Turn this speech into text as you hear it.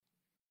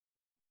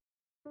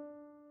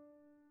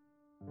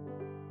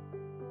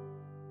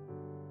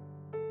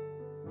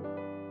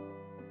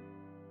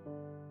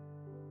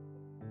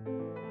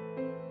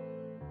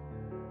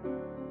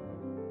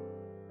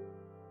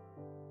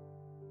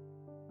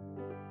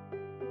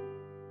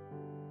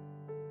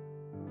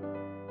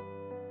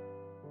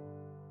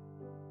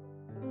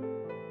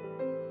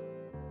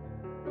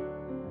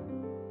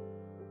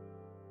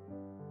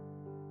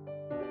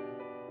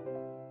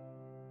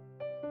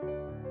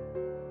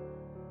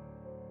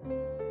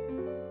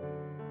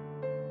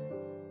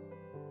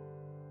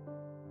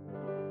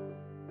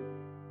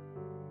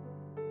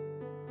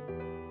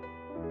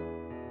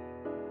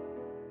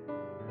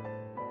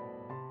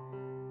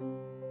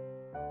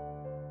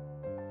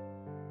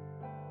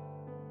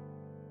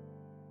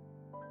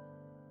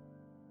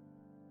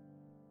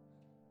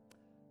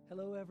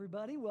Hello,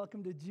 everybody.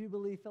 Welcome to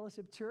Jubilee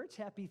Fellowship Church.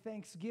 Happy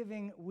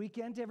Thanksgiving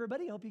weekend to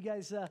everybody. Hope you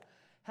guys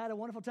had a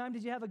wonderful time.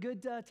 Did you have a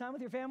good time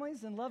with your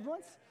families and loved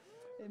ones?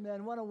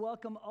 Amen. Want to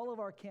welcome all of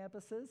our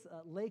campuses,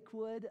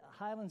 Lakewood,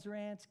 Highlands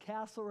Ranch,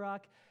 Castle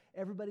Rock,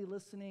 everybody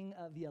listening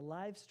via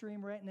live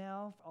stream right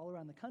now, all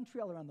around the country,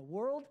 all around the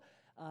world,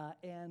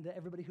 and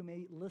everybody who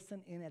may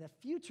listen in at a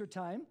future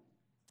time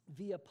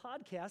via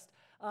podcast.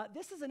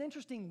 This is an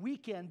interesting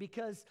weekend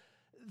because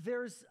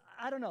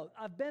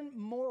I've been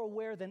more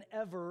aware than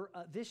ever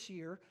this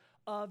year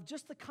of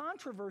just the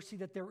controversy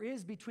that there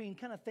is between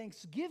kind of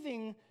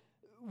Thanksgiving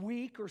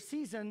week or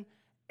season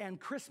and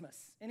Christmas.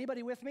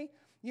 Anybody with me?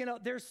 You know,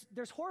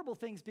 there's horrible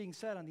things being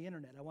said on the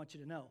internet, I want you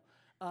to know.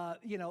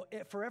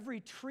 For every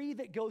tree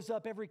that goes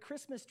up, every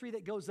Christmas tree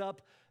that goes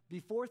up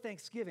before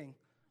Thanksgiving,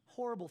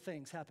 horrible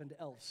things happen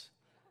to elves.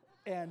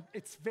 And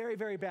it's very,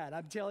 very bad.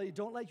 I'm telling you,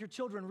 don't let your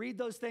children read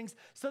those things.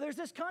 So there's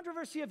this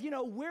controversy of,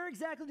 where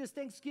exactly does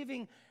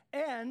Thanksgiving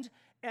end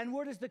and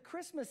where does the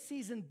Christmas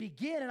season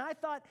begin? And I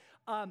thought,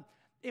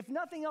 if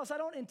nothing else, I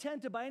don't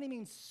intend to by any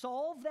means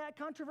solve that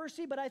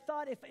controversy, but I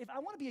thought if I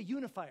want to be a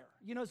unifier,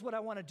 is what I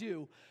want to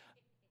do.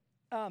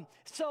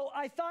 So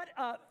I thought,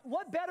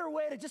 what better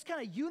way to just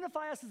kind of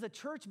unify us as a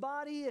church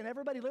body and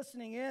everybody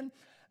listening in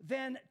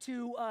than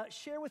to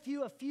share with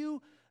you a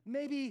few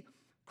maybe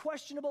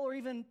questionable or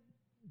even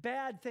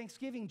bad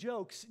Thanksgiving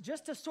jokes,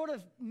 just to sort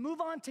of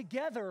move on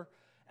together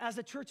as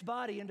a church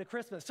body into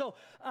Christmas. So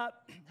have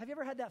you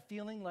ever had that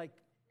feeling like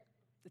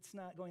it's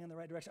not going in the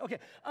right direction? Okay,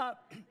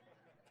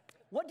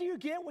 what do you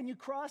get when you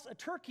cross a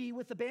turkey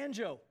with a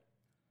banjo?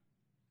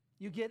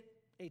 You get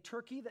a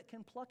turkey that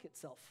can pluck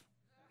itself.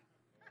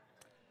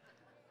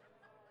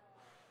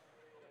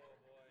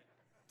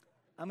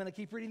 I'm going to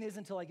keep reading these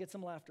until I get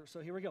some laughter,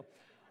 so here we go.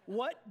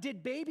 What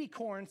did baby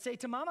corn say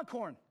to mama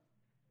corn?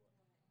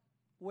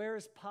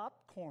 Where's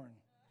popcorn?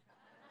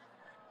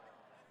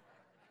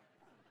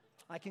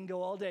 I can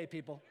go all day,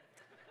 people.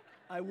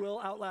 I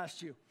will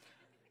outlast you.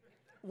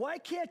 Why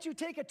can't you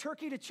take a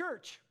turkey to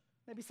church?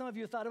 Maybe some of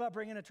you thought about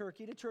bringing a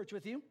turkey to church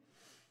with you.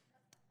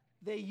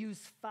 They use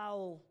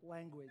foul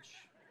language.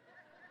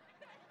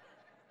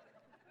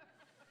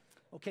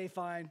 Okay,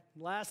 fine.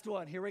 Last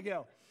one. Here we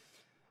go.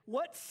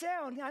 What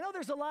sound? I know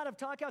there's a lot of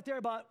talk out there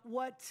about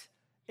what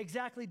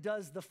exactly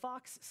does the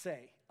fox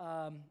say.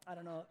 I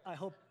don't know. I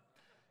hope.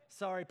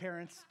 Sorry,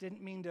 parents,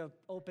 didn't mean to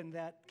open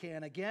that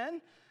can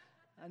again.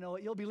 I know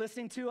what you'll be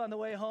listening to on the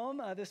way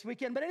home this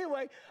weekend. But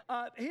anyway,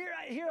 here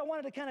I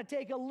wanted to kind of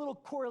take a little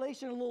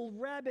correlation, a little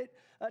rabbit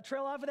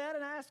trail off of that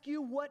and ask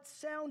you, what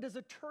sound does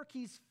a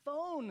turkey's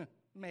phone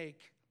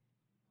make?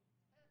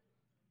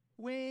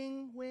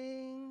 Wing,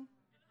 wing.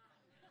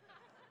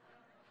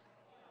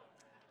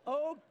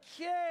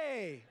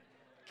 Okay.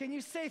 Can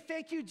you say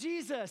thank you,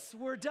 Jesus?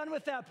 We're done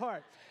with that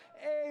part.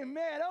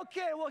 Amen.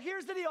 Okay, well,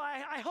 here's the deal.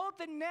 I hope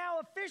that now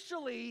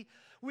officially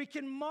we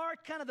can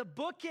mark kind of the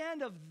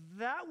bookend of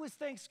that was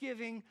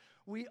Thanksgiving.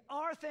 We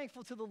are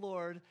thankful to the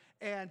Lord.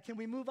 And can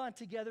we move on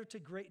together to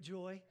great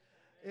joy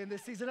in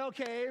this season?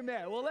 Okay,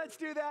 amen. Well, let's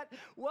do that.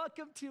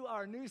 Welcome to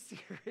our new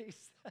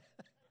series.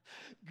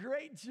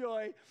 Great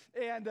joy,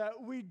 and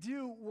we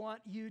do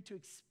want you to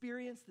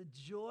experience the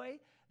joy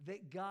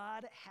that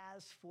God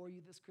has for you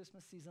this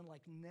Christmas season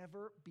like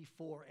never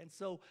before. And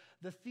so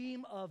the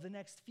theme of the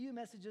next few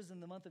messages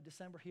in the month of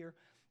December here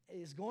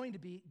is going to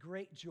be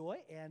great joy,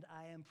 and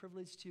I am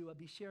privileged to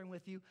be sharing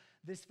with you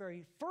this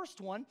very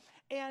first one.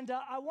 And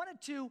I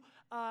wanted to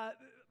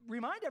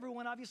remind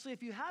everyone, obviously,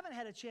 if you haven't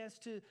had a chance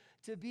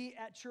to be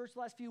at church the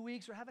last few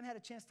weeks or haven't had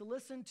a chance to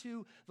listen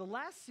to the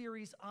last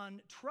series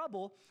on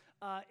trouble,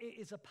 it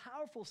is a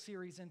powerful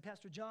series, and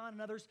Pastor John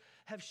and others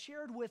have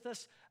shared with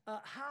us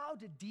how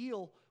to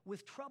deal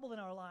with trouble in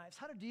our lives,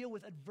 how to deal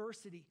with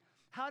adversity,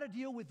 how to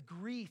deal with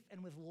grief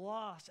and with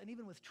loss and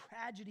even with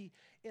tragedy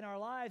in our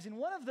lives. And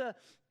one of the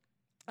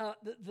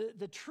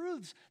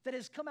truths that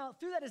has come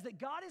out through that is that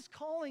God is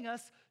calling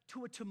us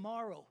to a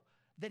tomorrow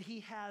that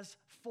he has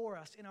for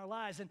us in our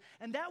lives.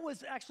 And that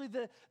was actually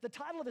the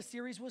title of the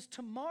series was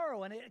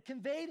Tomorrow. And it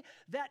conveyed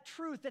that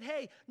truth that,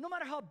 hey, no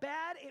matter how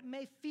bad it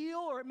may feel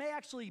or it may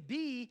actually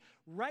be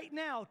right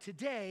now,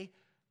 today,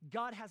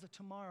 God has a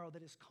tomorrow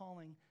that is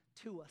calling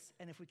to us.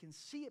 And if we can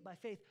see it by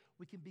faith,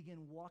 we can begin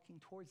walking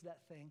towards that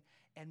thing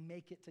and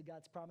make it to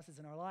God's promises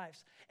in our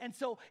lives. And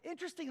so,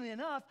 interestingly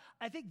enough,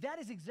 I think that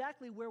is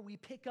exactly where we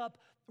pick up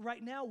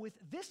right now with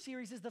this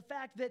series, is the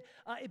fact that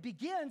it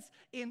begins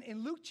in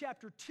Luke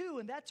chapter 2,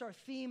 and that's our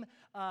theme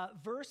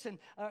verse and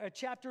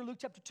chapter, Luke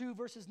chapter 2,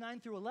 verses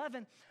 9 through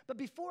 11. But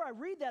before I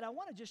read that, I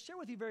want to just share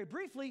with you very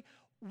briefly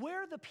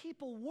where the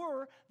people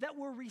were that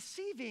were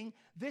receiving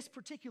this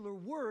particular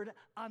word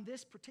on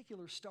this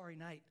particular starry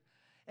night.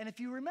 And if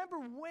you remember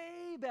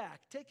way back,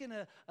 taking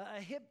a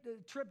hip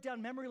trip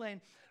down memory lane,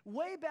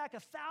 way back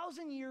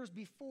 1,000 years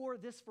before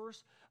this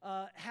verse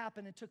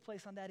happened and took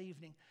place on that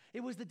evening, it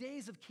was the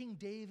days of King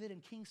David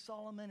and King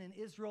Solomon in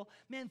Israel.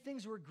 Man,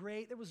 things were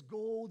great. There was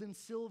gold and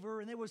silver,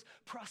 and there was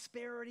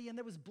prosperity, and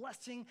there was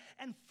blessing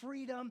and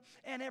freedom,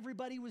 and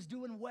everybody was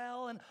doing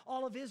well, and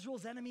all of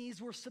Israel's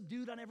enemies were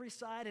subdued on every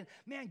side, and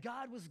man,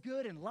 God was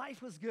good, and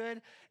life was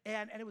good,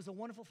 and it was a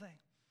wonderful thing.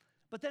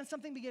 But then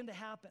something began to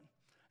happen.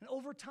 And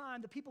over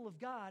time, the people of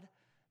God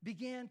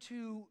began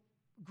to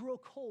grow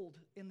cold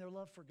in their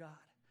love for God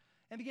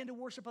and began to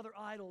worship other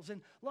idols.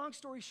 And long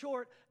story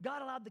short,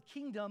 God allowed the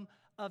kingdom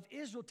of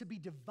Israel to be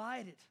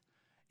divided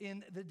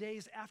in the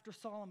days after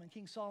Solomon,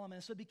 King Solomon.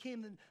 And so it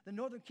became the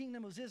northern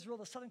kingdom was Israel,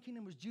 the southern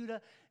kingdom was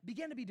Judah,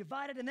 began to be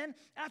divided. And then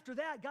after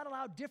that, God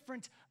allowed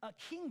different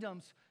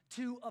kingdoms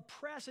to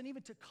oppress and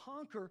even to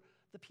conquer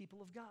the people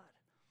of God.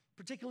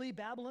 Particularly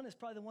Babylon is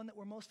probably the one that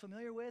we're most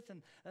familiar with.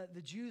 And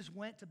the Jews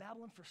went to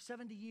Babylon for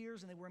 70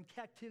 years, and they were in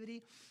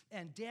captivity.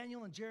 And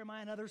Daniel and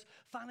Jeremiah and others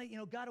finally,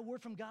 got a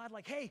word from God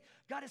like, hey,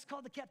 God has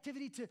called the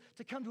captivity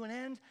to come to an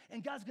end,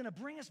 and God's going to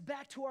bring us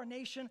back to our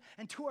nation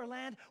and to our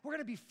land. We're going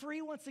to be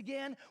free once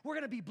again. We're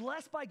going to be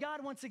blessed by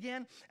God once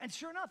again. And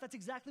sure enough, that's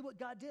exactly what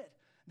God did.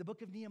 The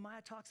book of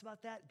Nehemiah talks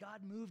about that.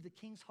 God moved the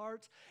king's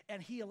heart,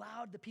 and he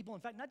allowed the people,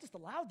 in fact, not just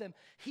allowed them,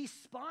 he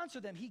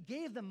sponsored them. He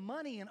gave them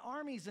money and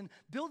armies and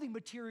building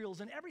materials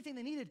and everything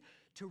they needed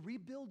to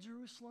rebuild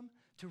Jerusalem,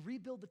 to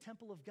rebuild the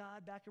temple of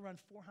God back around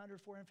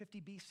 400,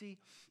 450 BC.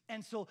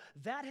 And so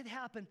that had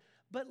happened.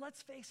 But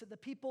let's face it, the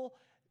people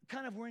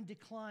kind of were in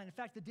decline. In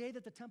fact, the day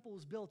that the temple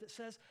was built, it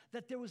says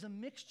that there was a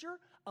mixture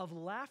of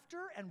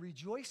laughter and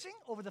rejoicing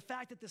over the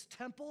fact that this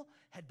temple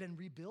had been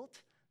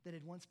rebuilt, that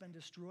had once been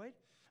destroyed.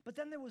 But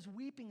then there was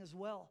weeping as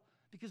well,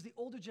 because the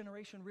older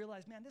generation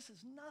realized, man, this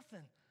is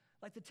nothing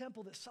like the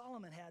temple that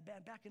Solomon had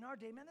back in our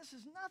day. Man, this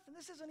is nothing.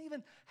 This isn't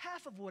even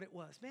half of what it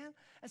was, man.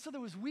 And so there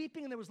was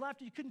weeping and there was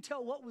laughter. You couldn't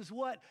tell what was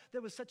what.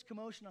 There was such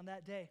commotion on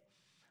that day.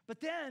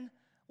 But then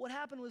what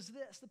happened was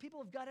this. The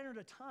people of God entered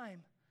a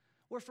time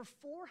where for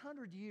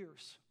 400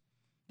 years,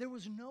 there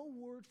was no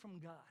word from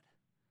God.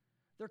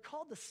 They're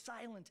called the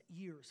silent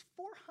years.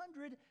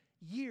 400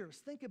 years.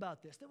 Think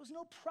about this. There was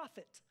no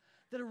prophet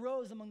that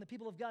arose among the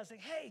people of God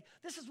saying, hey,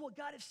 this is what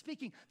God is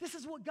speaking. This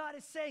is what God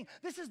is saying.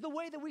 This is the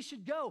way that we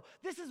should go.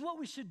 This is what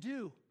we should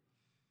do.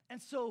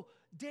 And so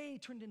day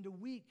turned into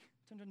week,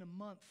 turned into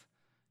month,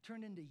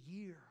 turned into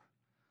year,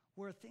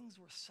 where things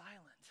were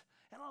silent.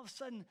 And all of a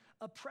sudden,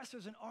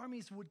 oppressors and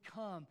armies would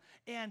come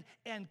and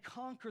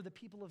conquer the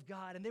people of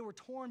God. And they were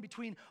torn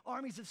between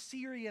armies of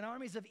Syria and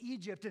armies of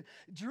Egypt. And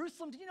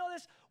Jerusalem, do you know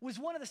this, was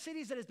one of the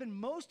cities that has been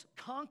most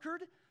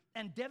conquered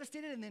and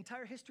devastated in the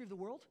entire history of the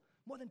world?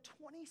 More than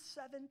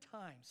 27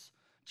 times.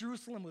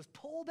 Jerusalem was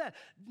pulled down,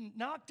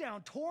 knocked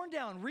down, torn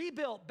down,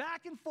 rebuilt,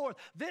 back and forth.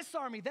 This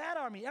army, that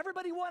army.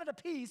 Everybody wanted a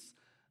piece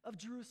of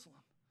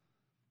Jerusalem.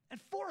 And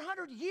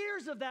 400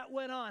 years of that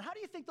went on. How do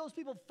you think those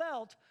people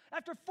felt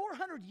after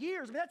 400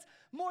 years? I mean, that's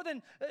more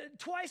than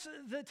twice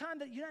the time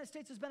that the United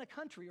States has been a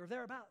country or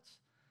thereabouts.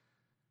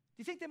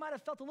 Do you think they might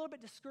have felt a little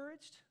bit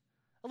discouraged?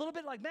 A little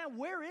bit like, man,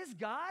 where is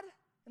God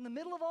in the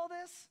middle of all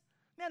this?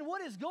 Man,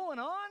 what is going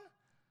on?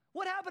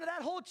 What happened to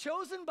that whole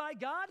chosen by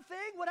God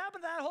thing? What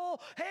happened to that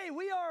whole, hey,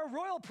 we are a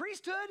royal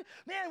priesthood?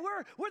 Man,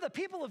 we're the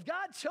people of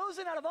God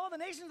chosen out of all the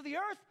nations of the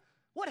earth.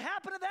 What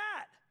happened to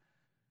that?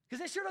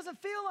 Because it sure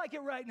doesn't feel like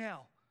it right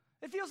now.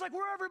 It feels like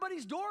we're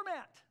everybody's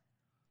doormat.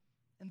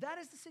 And that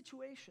is the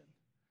situation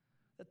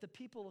that the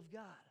people of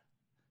God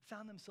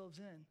found themselves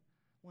in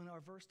when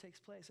our verse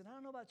takes place. And I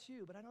don't know about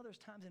you, but I know there's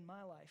times in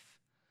my life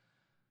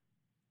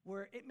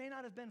where it may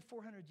not have been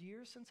 400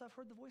 years since I've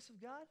heard the voice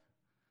of God,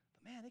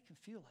 but man, it can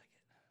feel like it.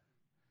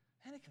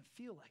 Man, it can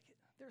feel like it.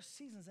 There are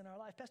seasons in our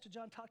life. Pastor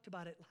John talked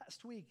about it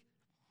last week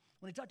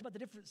when he talked about the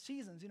different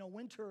seasons,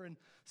 winter and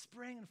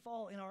spring and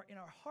fall in our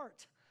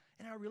heart,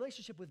 in our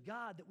relationship with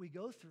God that we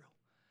go through.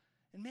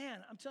 And man,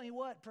 I'm telling you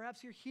what,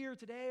 perhaps you're here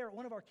today or at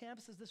one of our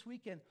campuses this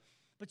weekend,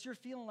 but you're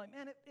feeling like,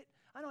 man,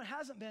 I know it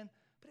hasn't been,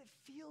 but it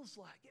feels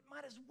like it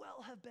might as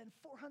well have been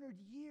 400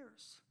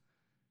 years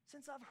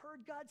since I've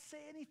heard God say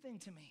anything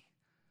to me,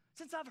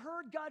 since I've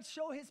heard God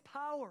show his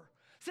power,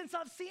 since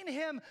I've seen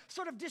him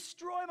sort of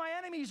destroy my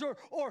enemies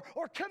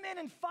or come in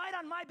and fight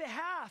on my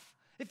behalf.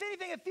 If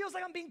anything, it feels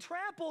like I'm being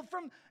trampled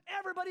from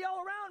everybody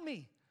all around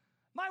me.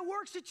 My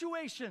work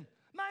situation,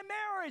 my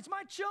marriage,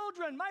 my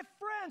children, my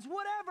friends,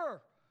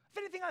 whatever. If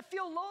anything, I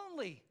feel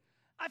lonely.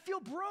 I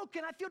feel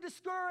broken. I feel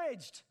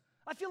discouraged.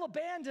 I feel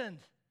abandoned.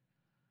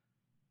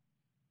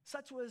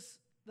 Such was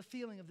the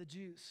feeling of the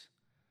Jews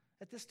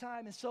at this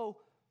time. And so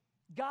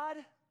God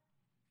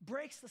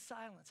breaks the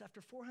silence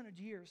after 400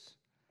 years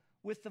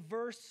with the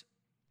verse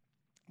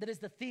that is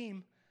the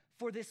theme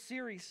for this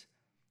series.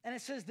 And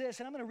it says this,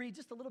 and I'm going to read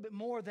just a little bit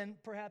more than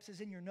perhaps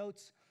is in your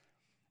notes.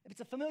 It's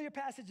a familiar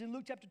passage in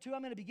Luke chapter 2.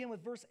 I'm going to begin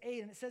with verse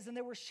 8, and it says, and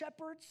there were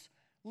shepherds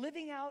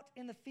living out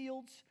in the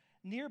fields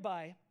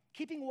nearby,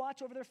 keeping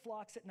watch over their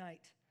flocks at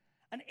night.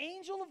 An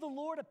angel of the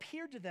Lord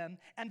appeared to them,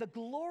 and the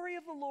glory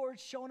of the Lord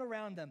shone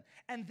around them,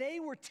 and they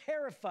were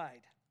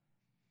terrified.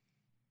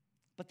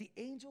 But the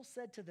angel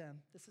said to them,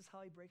 this is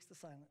how he breaks the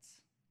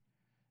silence,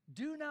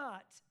 do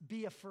not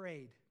be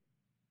afraid.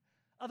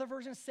 Other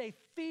versions say,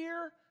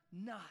 fear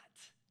not.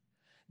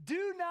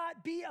 Do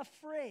not be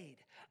afraid.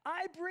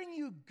 I bring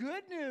you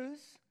good news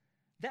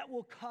that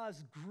will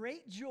cause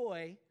great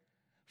joy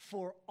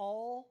for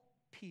all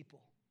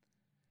people.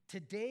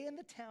 Today in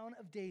the town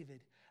of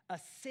David, a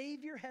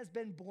Savior has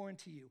been born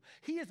to you.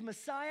 He is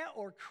Messiah,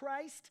 or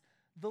Christ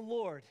the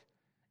Lord.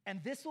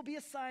 And this will be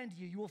a sign to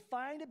you. You will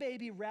find a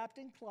baby wrapped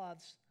in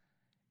cloths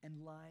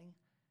and lying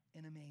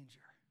in a manger.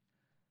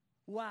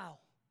 Wow.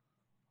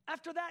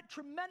 After that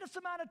tremendous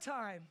amount of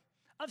time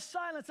of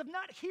silence, of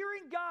not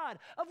hearing God,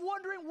 of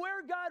wondering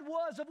where God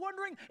was, of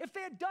wondering if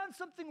they had done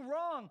something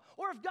wrong,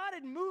 or if God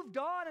had moved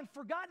on and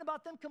forgotten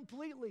about them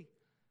completely,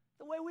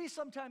 the way we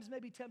sometimes may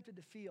be tempted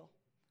to feel.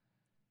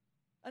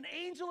 An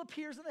angel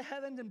appears in the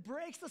heavens and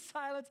breaks the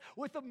silence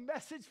with a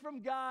message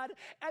from God,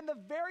 and the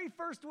very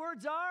first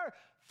words are,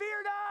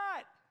 fear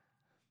not,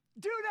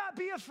 do not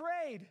be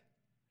afraid.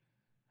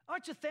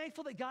 Aren't you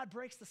thankful that God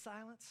breaks the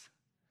silence?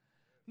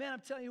 Man,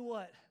 I'm telling you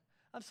what,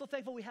 I'm so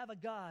thankful we have a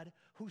God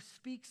who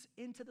speaks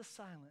into the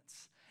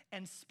silence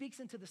and speaks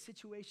into the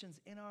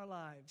situations in our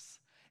lives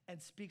and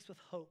speaks with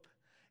hope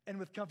and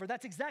with comfort.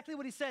 That's exactly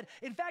what he said.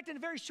 In fact, in a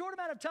very short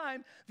amount of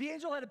time, the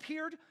angel had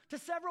appeared to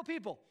several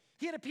people.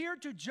 He had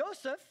appeared to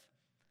Joseph,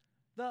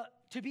 the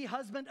to-be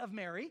husband of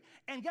Mary,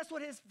 and guess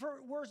what his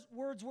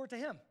words were to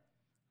him?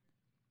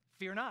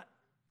 Fear not,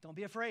 don't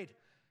be afraid.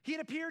 He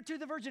had appeared to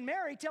the Virgin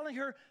Mary, telling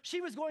her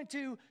she was going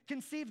to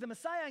conceive the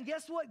Messiah, and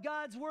guess what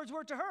God's words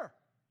were to her?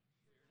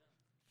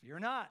 Fear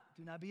not,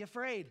 do not be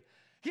afraid.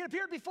 He had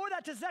appeared before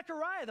that to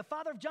Zechariah, the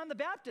father of John the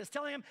Baptist,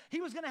 telling him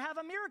he was going to have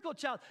a miracle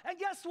child. And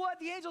guess what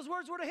the angel's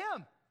words were to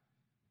him?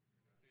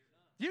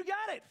 You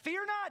got it.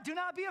 Fear not, do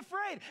not be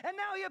afraid. And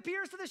now he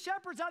appears to the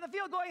shepherds on the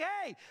field going,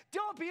 hey,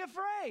 don't be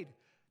afraid.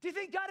 Do you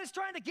think God is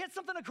trying to get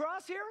something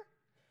across here?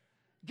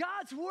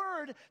 God's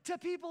word to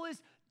people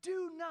is,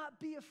 do not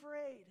be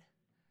afraid.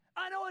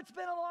 I know it's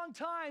been a long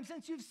time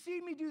since you've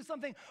seen me do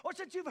something or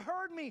since you've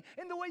heard me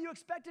in the way you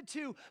expected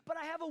to, but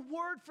I have a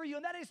word for you,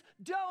 and that is,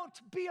 don't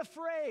be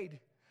afraid.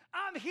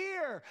 I'm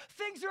here.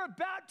 Things are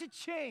about to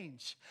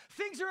change.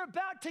 Things are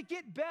about to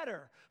get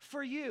better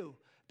for you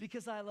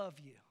because I love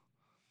you.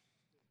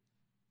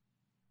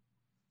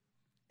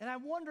 And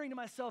I'm wondering to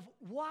myself,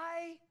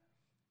 why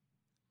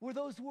were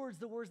those words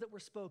the words that were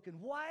spoken?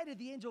 Why did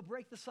the angel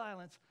break the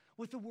silence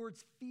with the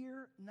words,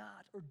 fear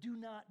not, or do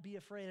not be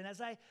afraid? And as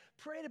I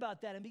prayed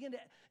about that and began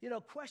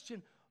to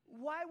question,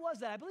 why was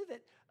that? I believe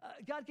that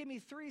God gave me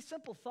three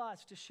simple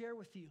thoughts to share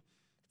with you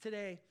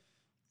today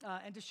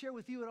and to share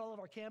with you at all of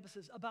our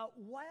campuses about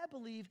why I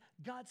believe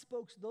God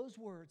spoke those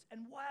words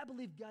and why I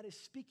believe God is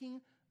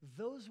speaking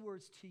those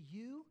words to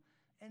you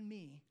and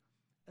me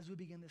as we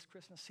begin this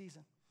Christmas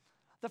season.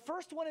 The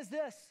first one is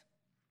this: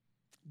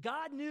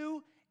 God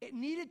knew it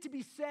needed to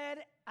be said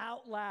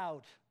out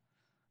loud.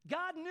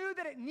 God knew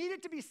that it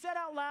needed to be said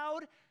out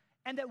loud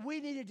and that we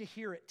needed to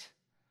hear it.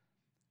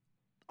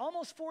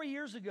 Almost 4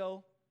 years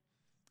ago,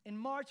 in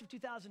March of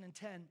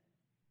 2010,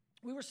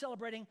 we were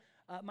celebrating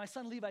my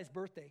son Levi's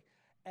birthday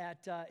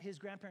at his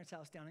grandparents'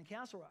 house down in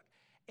Castle Rock.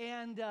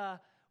 And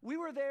we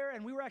were there,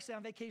 and we were actually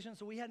on vacation,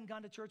 so we hadn't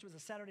gone to church. It was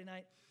a Saturday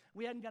night.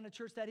 We hadn't gone to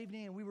church that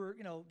evening, and we were,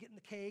 getting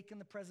the cake and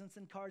the presents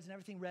and cards and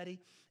everything ready.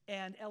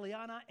 And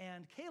Eliana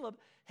and Caleb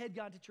had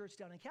gone to church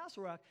down in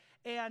Castle Rock,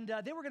 and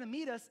they were going to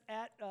meet us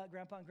at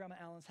Grandpa and Grandma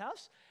Allen's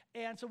house.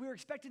 And so we were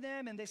expecting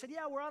them, and they said,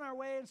 yeah, we're on our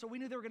way. And so we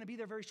knew they were going to be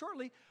there very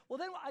shortly. Well,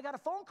 then I got a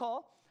phone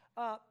call,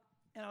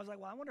 and I was like,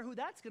 well, I wonder who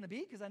that's going to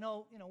be, because I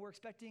know, we're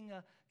expecting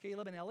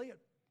Caleb and Ellie.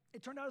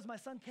 It turned out it was my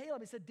son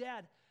Caleb. He said,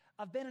 Dad,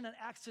 I've been in an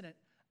accident.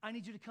 I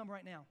need you to come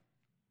right now.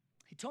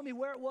 He told me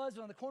where it was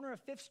on the corner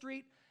of 5th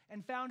Street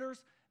and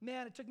Founders.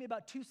 Man, it took me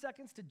about 2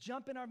 seconds to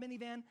jump in our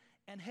minivan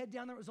and head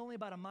down there. It was only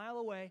about a mile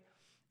away.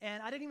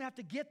 And I didn't even have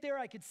to get there.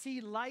 I could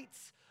see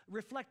lights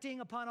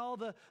reflecting upon all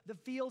the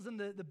fields and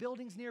the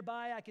buildings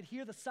nearby. I could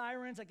hear the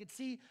sirens. I could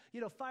see,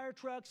 fire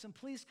trucks and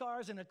police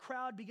cars, and a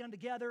crowd began to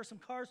gather. Some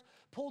cars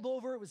pulled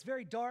over. It was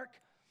very dark.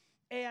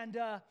 And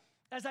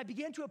as I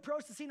began to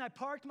approach the scene, I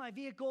parked my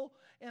vehicle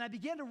and I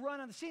began to run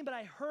on the scene, but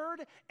I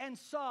heard and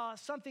saw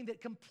something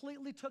that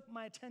completely took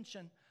my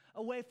attention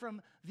away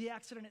from the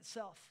accident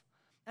itself.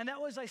 And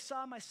that was, I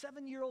saw my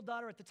 7-year-old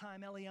daughter at the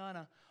time,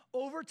 Eliana,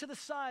 over to the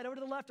side, over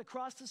to the left,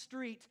 across the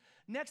street,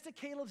 next to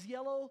Caleb's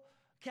yellow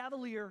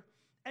Cavalier,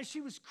 and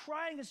she was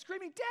crying and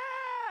screaming,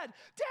 Dad,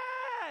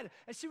 Dad!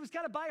 And she was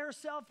kind of by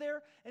herself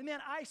there, and man,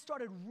 I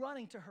started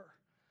running to her.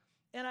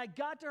 And I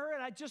got to her,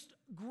 and I just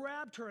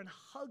grabbed her and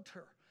hugged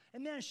her.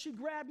 And man, she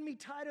grabbed me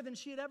tighter than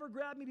she had ever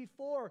grabbed me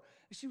before.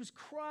 She was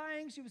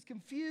crying, she was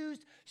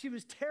confused, she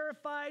was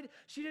terrified,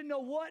 she didn't know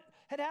what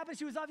had happened.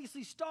 She was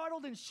obviously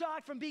startled and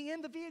shocked from being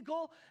in the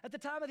vehicle at the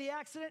time of the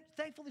accident.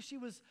 Thankfully, she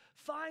was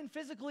fine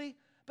physically,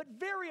 but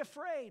very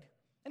afraid.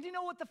 And do you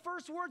know what the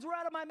first words were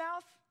out of my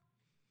mouth?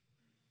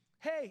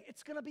 Hey,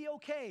 it's gonna be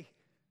okay.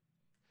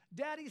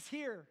 Daddy's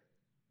here.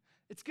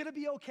 It's going to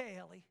be okay,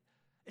 Ellie.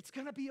 It's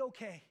going to be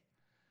okay.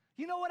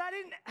 You know what? I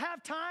didn't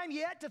have time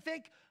yet to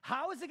think,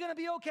 how is it going to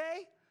be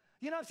okay?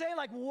 You know what I'm saying?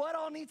 Like, what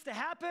all needs to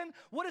happen?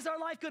 What is our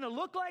life going to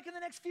look like in the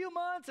next few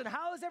months? And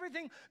how is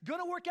everything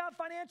going to work out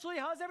financially?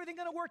 How is everything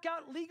going to work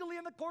out legally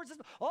in the court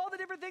system? All the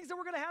different things that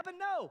were going to happen?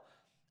 No.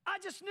 I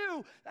just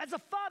knew as a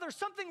father,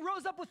 something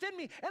rose up within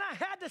me, and I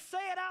had to say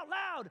it out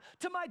loud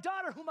to my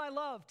daughter whom I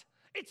loved.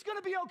 It's going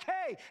to be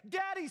okay.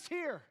 Daddy's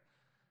here.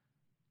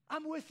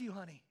 I'm with you,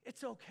 honey.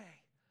 It's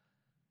okay.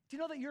 Do you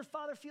know that your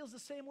father feels the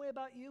same way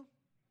about you?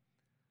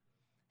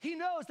 He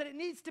knows that it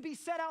needs to be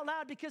said out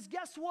loud because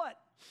guess what?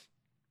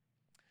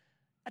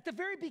 At the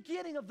very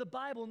beginning of the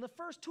Bible, in the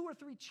first 2 or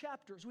 3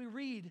 chapters, we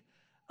read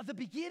of the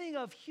beginning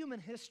of human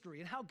history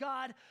and how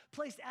God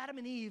placed Adam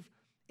and Eve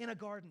in a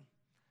garden.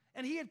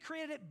 And he had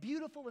created it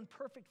beautiful and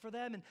perfect for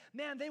them. And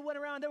man, they went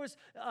around. There was,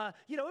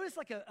 it was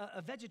like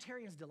a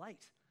vegetarian's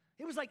delight.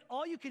 It was like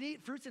all you could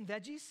eat fruits and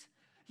veggies.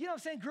 You know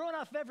what I'm saying? Growing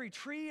off of every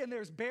tree, and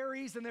there's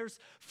berries, and there's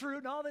fruit,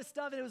 and all this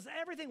stuff. And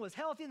everything was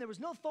healthy, and there was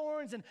no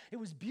thorns, and it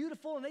was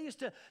beautiful. And they used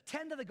to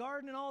tend to the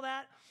garden and all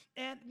that.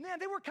 And man,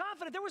 they were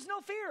confident. There was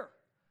no fear.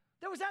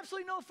 There was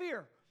absolutely no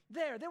fear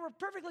there. They were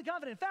perfectly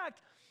confident. In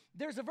fact,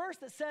 there's a verse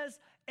that says,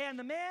 and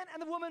the man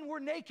and the woman were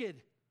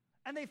naked,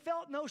 and they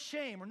felt no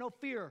shame or no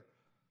fear.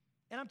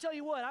 And I'm telling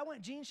you what, I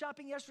went jean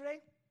shopping yesterday,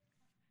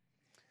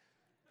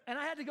 and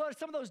I had to go to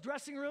some of those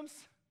dressing rooms,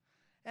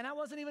 and I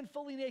wasn't even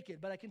fully naked,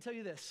 but I can tell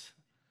you this,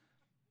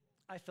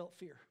 I felt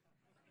fear.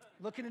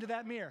 Looking into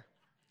that mirror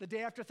the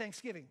day after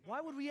Thanksgiving.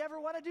 Why would we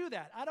ever want to do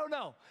that? I don't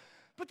know.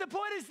 But the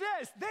point is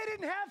this, they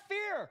didn't have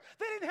fear.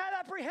 They didn't have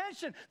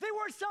apprehension. They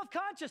weren't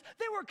self-conscious.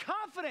 They were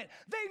confident.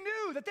 They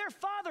knew that their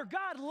Father,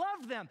 God,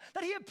 loved them,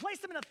 that he had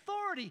placed them in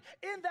authority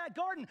in that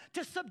garden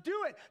to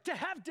subdue it, to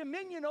have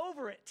dominion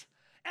over it,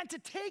 and to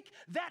take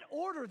that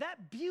order,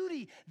 that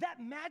beauty,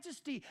 that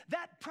majesty,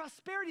 that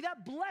prosperity,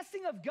 that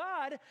blessing of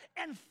God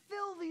and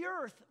fill the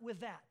earth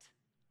with that.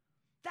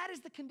 That is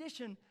the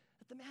condition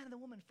that the man and the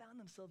woman found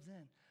themselves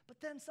in.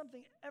 But then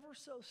something ever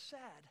so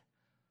sad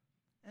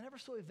and ever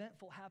so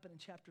eventful happened in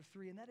chapter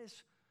 3, and that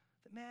is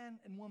that man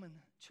and woman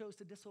chose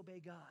to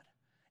disobey God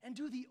and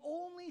do the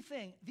only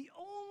thing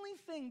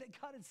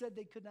that God had said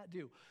they could not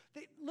do.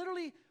 They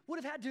literally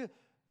would have had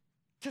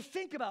to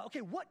think about,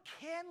 okay, what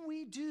can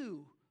we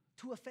do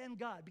to offend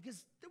God?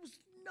 Because there was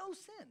no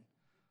sin.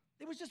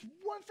 It was just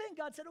one thing.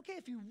 God said, okay,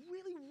 if you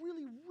really,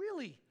 really,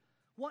 really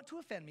want to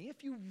offend me,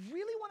 if you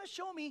really want to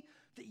show me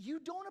that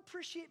you don't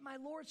appreciate my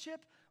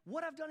lordship,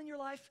 what I've done in your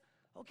life,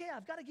 okay,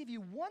 I've got to give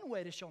you one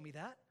way to show me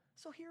that.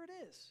 So here it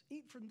is.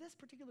 Eat from this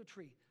particular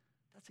tree.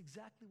 That's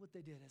exactly what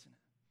they did, isn't it?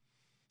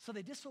 So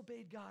they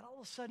disobeyed God. All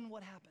of a sudden,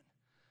 what happened?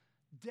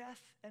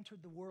 Death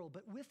entered the world,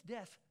 but with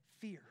death,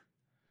 fear.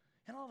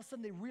 And all of a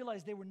sudden, they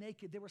realized they were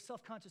naked. They were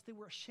self-conscious. They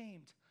were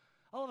ashamed.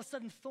 All of a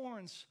sudden,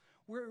 thorns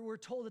were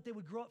told that they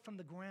would grow up from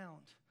the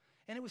ground.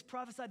 And it was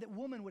prophesied that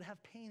women would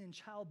have pain in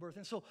childbirth.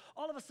 And so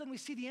all of a sudden we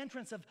see the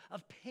entrance of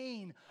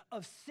pain,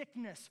 of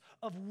sickness,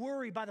 of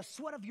worry. By the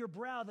sweat of your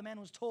brow, the man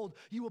was told,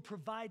 you will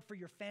provide for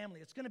your family.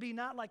 It's going to be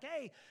not like,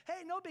 hey,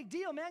 no big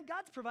deal, man.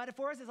 God's provided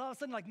for us. It's all of a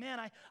sudden like, man,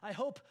 I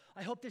hope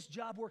this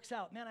job works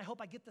out. Man, I hope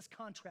I get this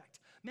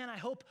contract. Man, I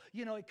hope,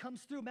 it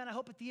comes through. Man, I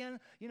hope at the end,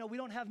 we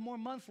don't have more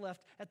months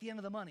left at the end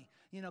of the money,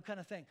 kind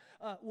of thing.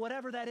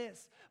 Whatever that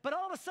is. But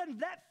all of a sudden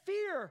that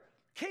fear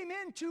came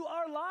into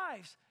our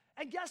lives.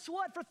 And guess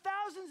what? For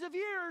thousands of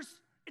years,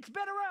 it's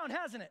been around,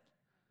 hasn't it?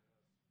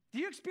 Do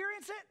you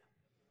experience it?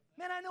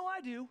 Man, I know I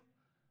do.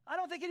 I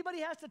don't think anybody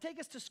has to take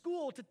us to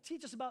school to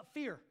teach us about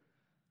fear.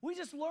 We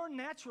just learn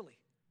naturally,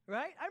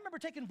 right? I remember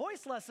taking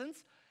voice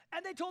lessons,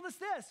 and they told us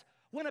this.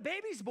 When a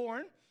baby's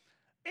born,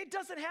 it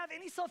doesn't have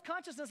any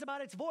self-consciousness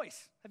about its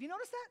voice. Have you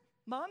noticed that?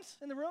 Moms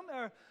in the room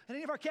or at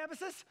any of our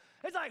campuses?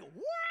 It's like,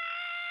 wah!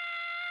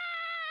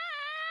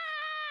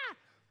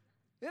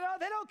 They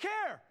don't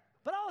care.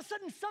 But all of a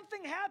sudden,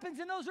 something happens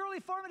in those early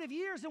formative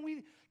years, and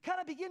we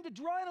kind of begin to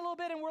draw in a little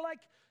bit, and we're like,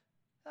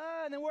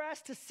 and then we're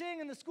asked to sing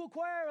in the school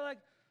choir. We're like,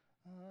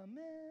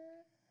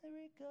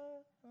 America,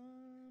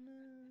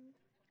 Amen.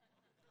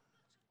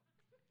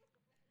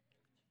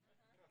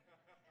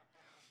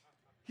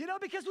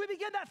 Because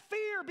that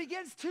fear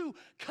begins to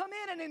come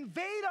in and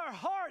invade our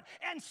heart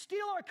and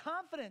steal our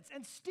confidence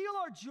and steal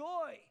our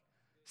joy,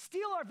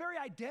 steal our very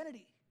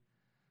identity.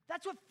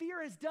 That's what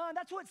fear has done.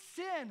 That's what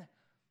sin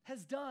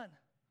has done.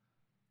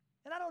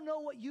 And I don't know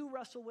what you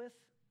wrestle with.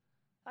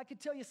 I could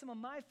tell you some of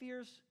my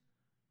fears,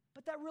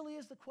 but that really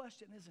is the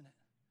question, isn't it?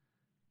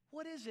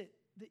 What is it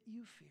that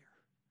you fear?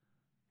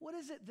 What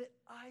is it that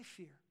I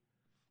fear?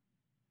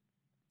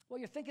 While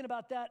you're thinking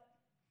about that,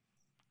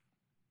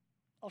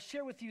 I'll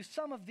share with you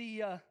some of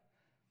the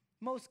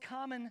most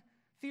common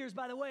fears.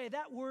 By the way,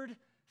 that word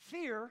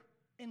fear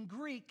in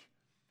Greek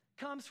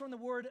comes from the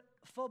word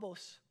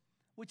phobos,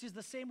 which is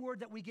the same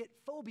word that we get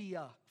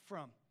phobia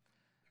from,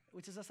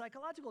 which is a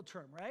psychological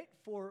term, right,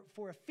 for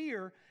a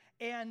fear.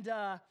 And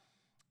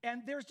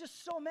And there's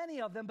just so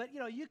many of them, but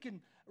you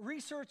can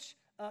research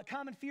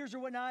common fears or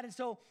whatnot. And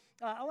so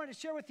I wanted to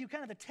share with you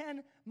kind of the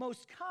 10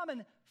 most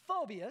common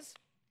phobias.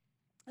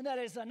 And that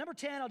is number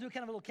 10, I'll do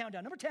kind of a little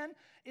countdown. Number 10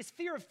 is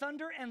fear of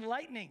thunder and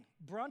lightning,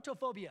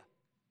 brontophobia.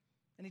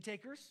 Any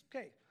takers?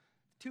 Okay,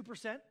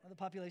 2% of the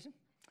population.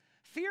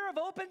 Fear of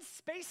open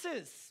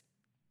spaces,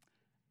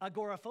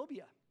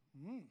 agoraphobia.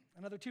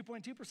 Another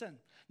 2.2%.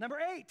 Number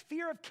 8,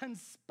 fear of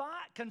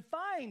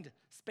confined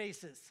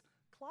spaces,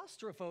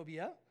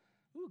 claustrophobia.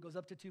 Goes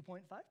up to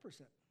 2.5%.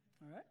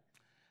 All right.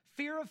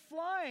 Fear of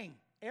flying,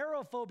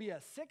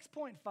 aerophobia,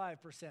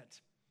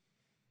 6.5%.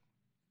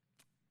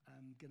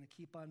 I'm going to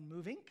keep on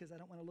moving because I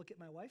don't want to look at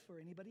my wife or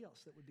anybody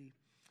else that would be.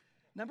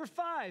 Number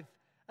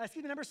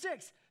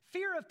 6,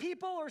 fear of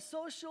people or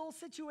social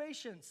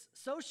situations,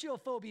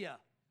 sociophobia,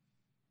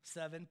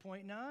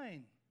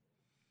 7.9.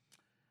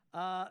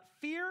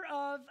 Fear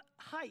of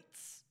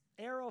heights,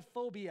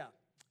 aerophobia,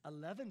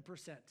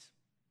 11%.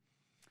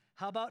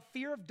 How about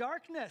fear of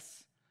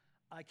darkness?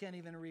 I can't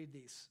even read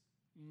these.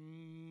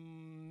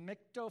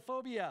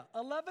 Myctophobia,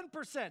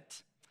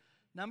 11%.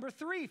 Number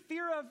 3,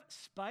 fear of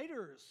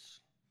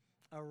spiders,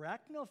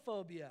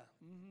 arachnophobia,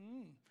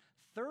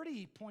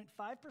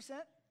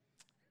 30.5%.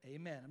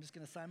 Amen. I'm just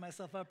going to sign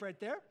myself up right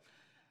there.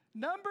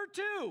 Number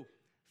 2,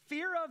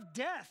 fear of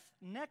death,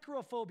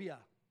 necrophobia.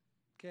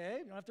 Okay,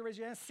 you don't have to raise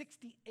your hand.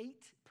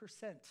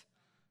 68%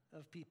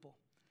 of people.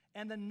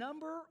 And the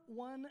number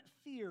 1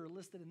 fear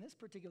listed in this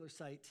particular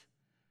site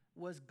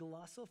was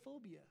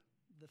glossophobia,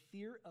 the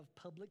fear of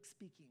public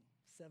speaking,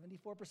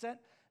 74%.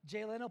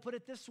 Jay Leno put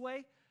it this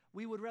way: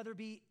 we would rather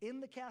be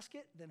in the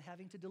casket than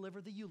having to deliver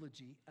the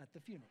eulogy at the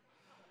funeral.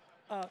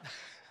 But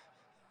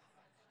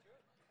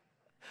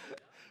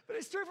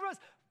it's true for us.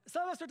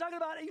 Some of us are talking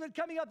about even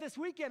coming up this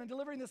weekend and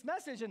delivering this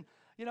message. And,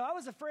 I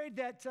was afraid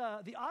that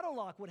the auto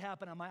lock would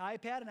happen on my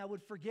iPad and I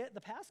would forget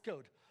the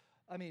passcode.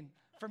 I mean,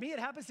 for me, it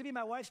happens to be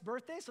my wife's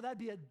birthday, so that'd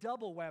be a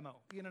double whammo.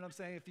 You know what I'm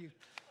saying? If you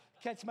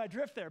catch my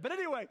drift there. But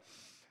anyway,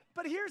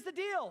 here's the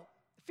deal.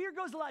 Fear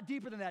goes a lot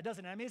deeper than that,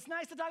 doesn't it? I mean, it's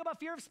nice to talk about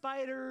fear of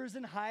spiders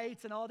and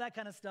heights and all that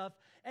kind of stuff.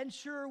 And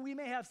sure, we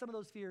may have some of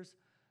those fears,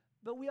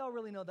 but we all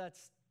really know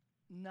that's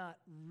not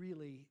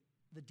really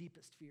the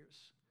deepest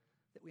fears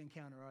that we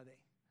encounter, are they?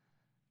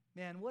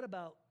 Man, what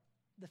about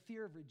the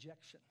fear of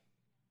rejection?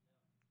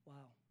 Wow.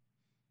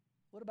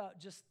 What about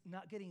just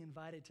not getting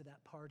invited to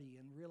that party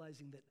and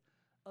realizing that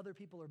other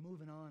people are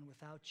moving on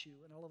without you,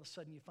 and all of a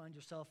sudden you find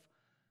yourself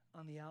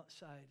on the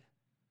outside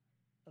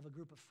of a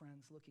group of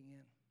friends looking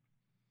in?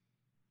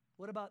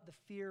 What about the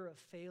fear of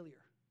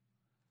failure,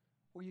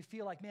 where you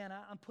feel like, man,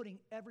 I'm putting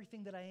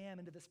everything that I am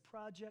into this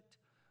project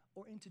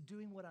or into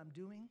doing what I'm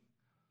doing,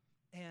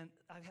 and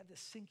I have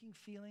this sinking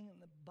feeling in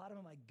the bottom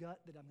of my gut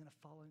that I'm going to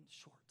fall in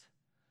short,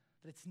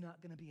 that it's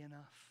not going to be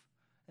enough,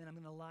 and I'm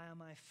going to lie on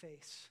my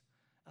face,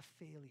 a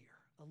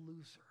failure, a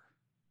loser.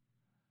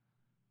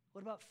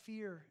 What about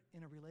fear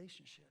in a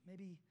relationship?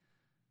 Maybe,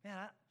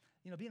 man,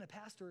 being a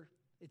pastor,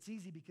 it's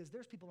easy because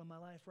there's people in my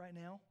life right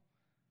now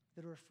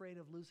that are afraid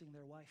of losing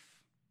their wife,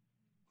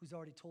 who's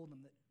already told them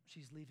that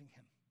she's leaving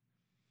him.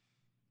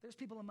 There's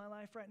people in my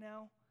life right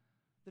now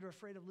that are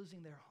afraid of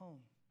losing their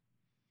home,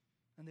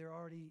 and they're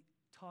already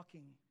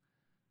talking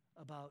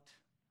about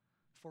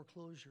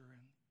foreclosure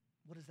and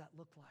what does that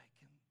look like,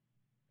 and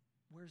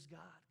where's God?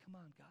 Come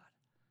on, God,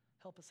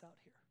 help us out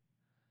here.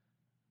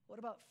 What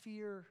about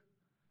fear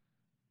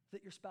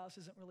that your spouse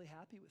isn't really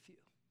happy with you?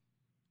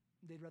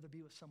 They'd rather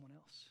be with someone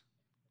else.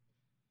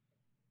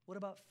 What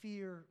about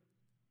fear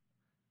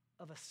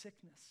of a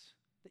sickness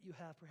that you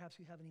have, perhaps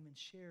you haven't even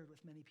shared with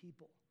many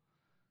people,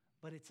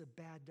 but it's a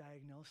bad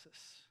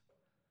diagnosis.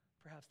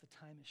 Perhaps the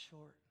time is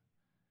short,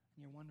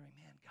 and you're wondering,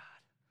 man,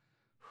 God,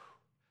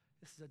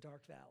 this is a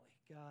dark valley.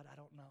 God, I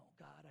don't know.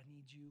 God, I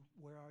need you.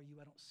 Where are you?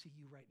 I don't see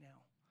you right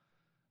now.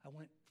 I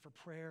went for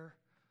prayer.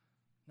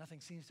 Nothing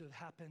seems to have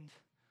happened.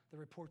 The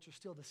reports are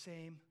still the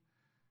same.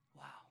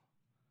 Wow.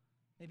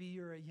 Maybe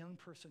you're a young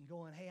person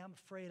going, hey, I'm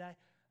afraid I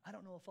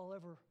don't know if I'll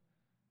ever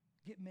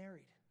get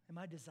married. Am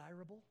I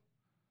desirable?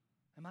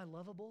 Am I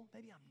lovable?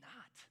 Maybe I'm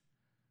not.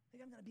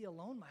 Maybe I'm going to be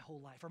alone my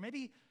whole life. Or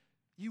maybe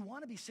you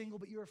want to be single,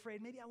 but you're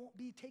afraid maybe I won't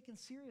be taken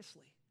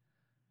seriously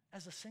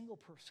as a single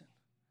person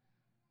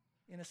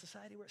in a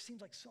society where it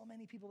seems like so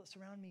many people that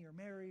surround me are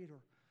married or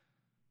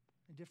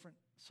in different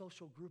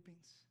social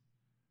groupings.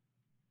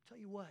 Tell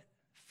you what,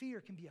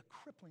 fear can be a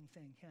crippling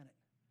thing, can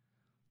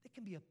it? It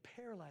can be a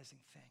paralyzing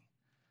thing.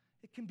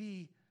 It can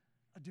be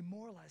a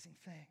demoralizing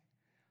thing.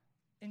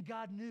 And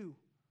God knew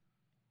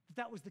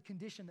that was the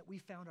condition that we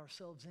found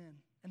ourselves in.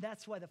 And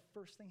that's why the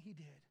first thing he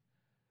did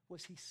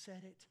was he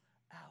said it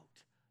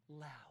out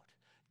loud.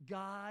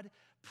 God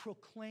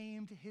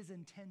proclaimed his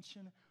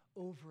intention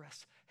over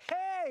us.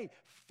 Hey,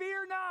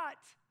 fear not.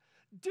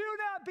 Do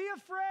not be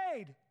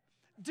afraid.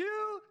 Do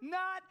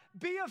not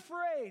be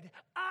afraid.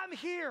 I'm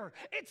here.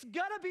 It's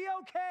gonna be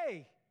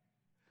okay.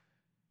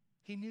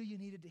 He knew you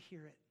needed to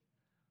hear it.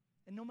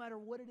 And no matter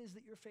what it is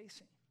that you're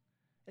facing,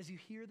 as you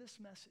hear this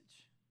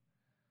message,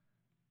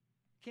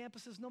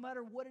 campuses, no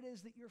matter what it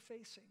is that you're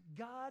facing.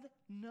 God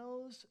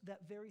knows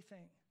that very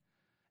thing.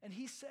 And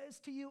he says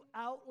to you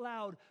out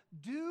loud,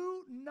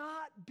 do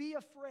not be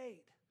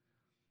afraid.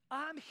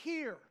 I'm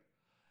here.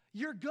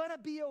 You're going to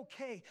be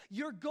okay.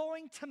 You're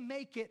going to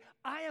make it.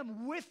 I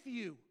am with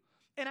you.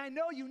 And I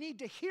know you need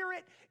to hear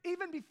it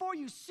even before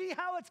you see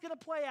how it's going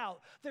to play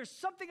out. There's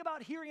something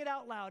about hearing it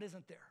out loud,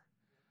 isn't there?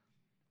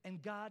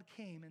 And God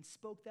came and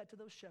spoke that to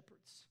those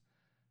shepherds.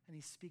 And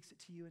he speaks it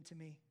to you and to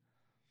me.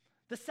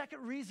 The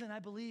second reason I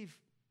believe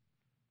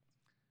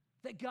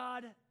that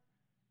God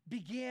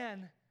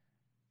began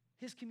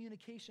his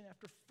communication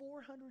after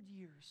 400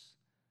 years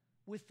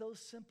with those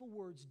simple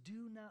words,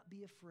 do not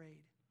be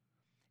afraid,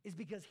 is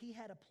because he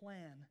had a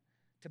plan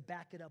to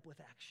back it up with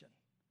action.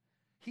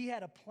 He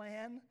had a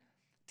plan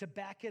to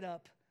back it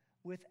up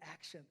with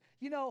action.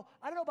 You know,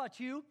 I don't know about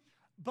you,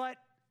 but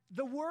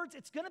the words,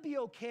 it's going to be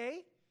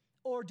okay,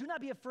 or do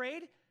not be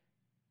afraid,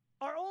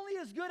 are only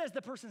as good as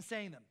the person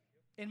saying them,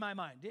 in my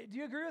mind. Do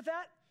you agree with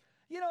that?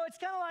 You know, it's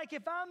kind of like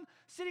if I'm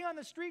sitting on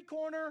the street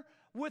corner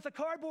with a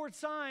cardboard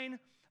sign,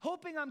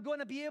 hoping I'm going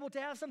to be able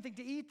to have something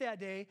to eat that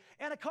day,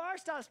 and a car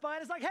stops by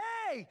and it's like,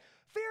 hey,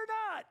 fear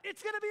not,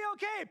 it's going to be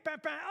okay. Bam,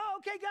 bam. Oh,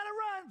 okay, got to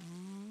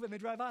run. And they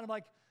drive on. I'm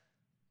like,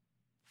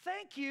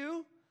 thank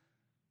you.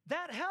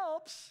 That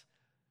helps.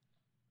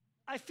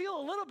 I feel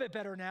a little bit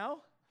better now,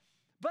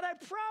 but I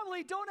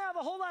probably don't have a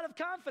whole lot of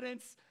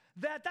confidence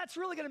that that's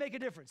really going to make a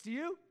difference. Do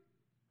you?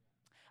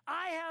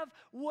 I have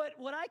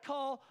what I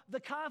call the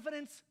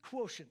confidence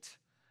quotient.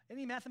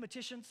 Any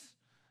mathematicians?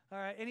 All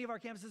right, any of our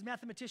campuses,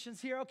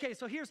 mathematicians here? Okay,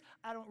 so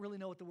I don't really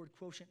know what the word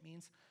quotient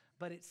means,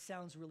 but it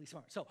sounds really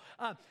smart. So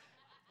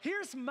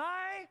here's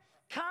my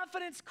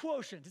confidence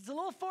quotient. It's a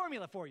little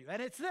formula for you,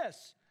 and it's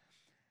this.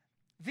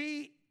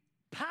 The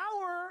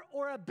power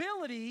or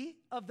ability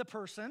of the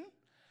person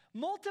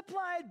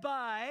multiplied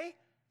by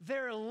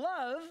their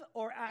love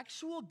or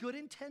actual good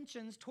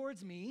intentions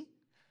towards me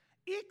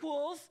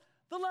equals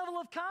the level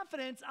of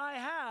confidence I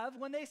have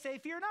when they say,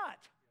 fear not.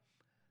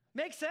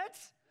 Make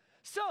sense?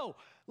 So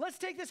let's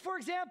take this for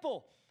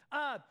example.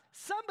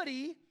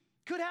 Somebody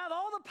could have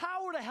all the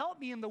power to help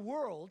me in the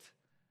world,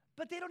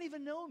 but they don't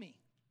even know me.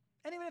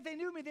 And even if they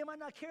knew me, they might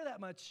not care that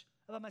much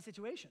about my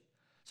situation.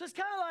 So it's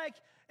kind of like,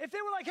 if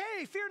they were like,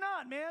 hey, fear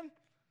not, man,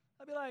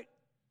 I'd be like,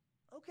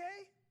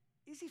 okay,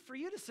 easy for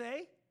you to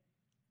say.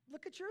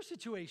 Look at your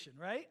situation,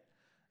 right?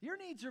 Your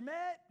needs are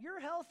met, you're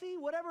healthy,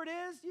 whatever it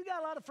is, you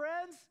got a lot of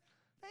friends.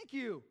 Thank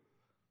you.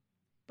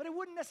 But it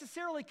wouldn't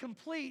necessarily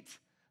complete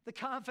the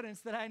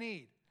confidence that I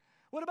need.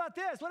 What about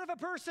this? What if a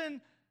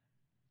person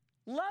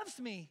loves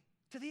me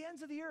to the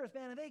ends of the earth,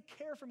 man, and they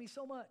care for me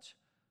so much,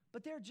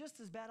 but they're just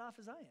as bad off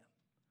as I am.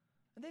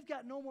 And they've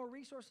got no more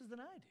resources than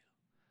I do.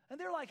 And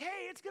they're like,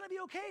 hey, it's going to be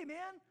okay,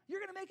 man. You're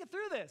going to make it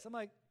through this. I'm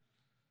like,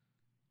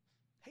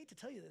 hate to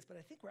tell you this, but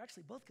I think we're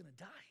actually both going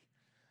to die.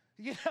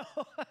 You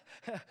know,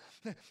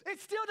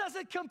 it still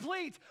doesn't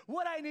complete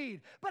what I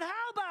need. But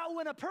how about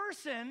when a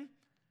person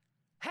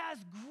has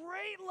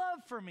great love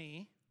for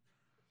me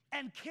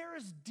and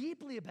cares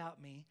deeply about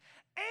me,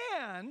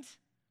 and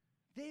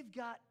they've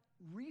got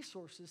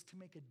resources to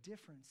make a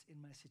difference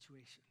in my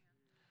situation?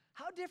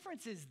 How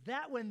different is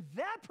that when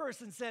that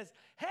person says,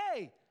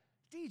 hey,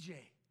 DJ,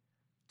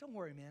 don't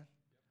worry, man.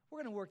 We're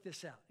going to work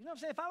this out. You know what I'm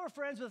saying? If I were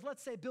friends with,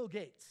 let's say, Bill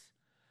Gates,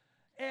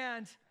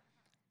 and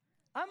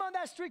I'm on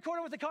that street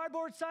corner with a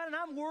cardboard sign, and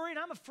I'm worried,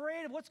 I'm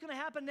afraid of what's going to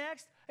happen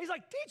next. He's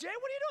like, DJ, what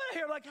are you doing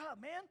here? I'm like, oh,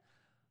 man,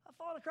 I've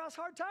fallen across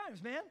hard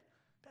times, man.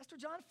 Pastor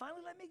John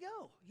finally let me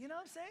go. You know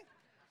what I'm saying?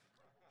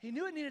 He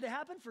knew it needed to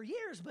happen for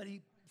years, but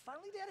he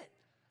finally did it.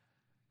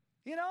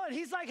 You know, and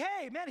he's like,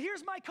 hey, man,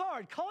 here's my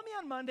card. Call me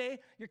on Monday.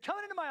 You're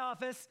coming into my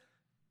office.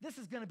 This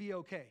is going to be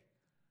okay.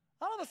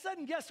 All of a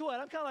sudden, guess what?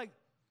 I'm kind of like,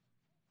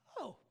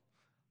 oh,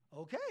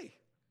 okay.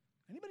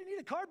 Anybody need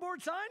a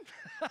cardboard sign?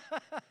 I'm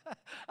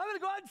going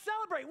to go out and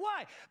celebrate.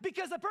 Why?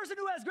 Because the person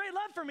who has great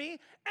love for me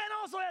and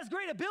also has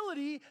great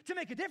ability to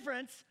make a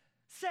difference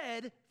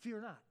said, fear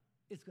not.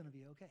 It's going to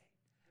be okay,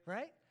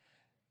 right?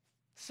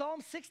 Psalm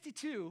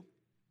 62,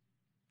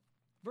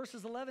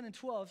 verses 11 and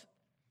 12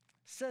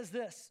 says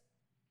this.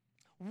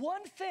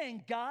 One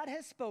thing God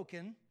has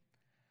spoken,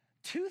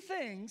 two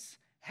things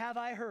have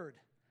I heard.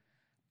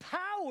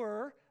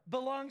 Power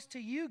belongs to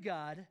you,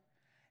 God,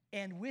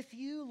 and with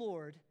you,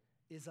 Lord,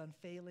 is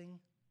unfailing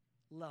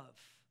love.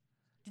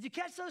 Did you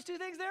catch those two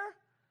things there?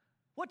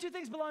 What two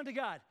things belong to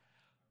God?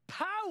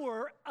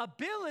 Power,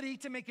 ability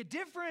to make a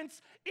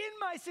difference in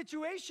my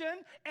situation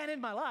and in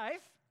my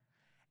life.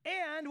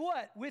 And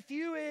what? With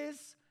you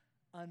is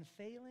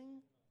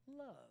unfailing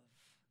love.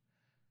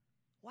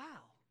 Wow.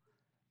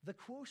 The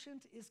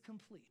quotient is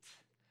complete.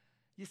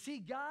 You see,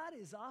 God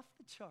is off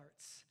the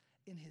charts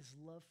in his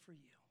love for you.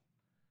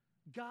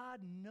 God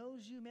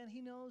knows you, man.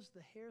 He knows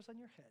the hairs on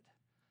your head.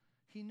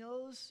 He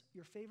knows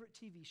your favorite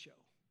TV show.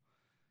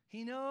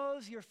 He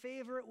knows your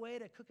favorite way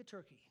to cook a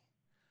turkey.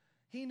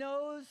 He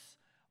knows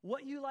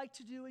what you like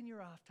to do in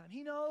your off time.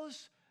 He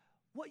knows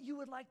what you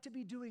would like to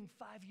be doing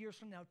 5 years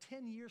from now,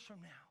 10 years from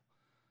now.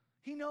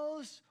 He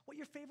knows what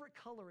your favorite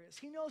color is.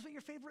 He knows what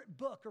your favorite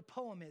book or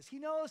poem is. He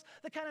knows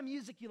the kind of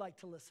music you like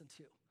to listen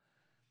to.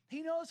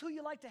 He knows who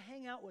you like to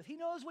hang out with. He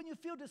knows when you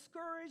feel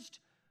discouraged,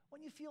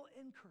 when you feel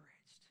encouraged.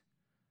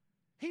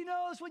 He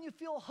knows when you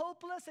feel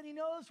hopeless, and he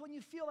knows when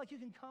you feel like you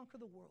can conquer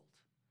the world.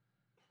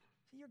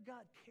 See, your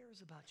God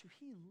cares about you.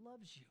 He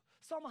loves you.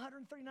 Psalm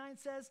 139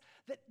 says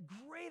that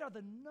great are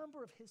the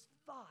number of his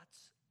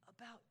thoughts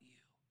about you.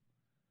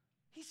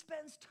 He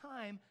spends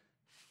time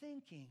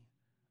thinking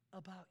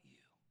about you.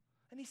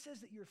 And he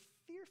says that you're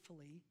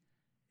fearfully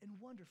and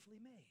wonderfully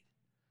made.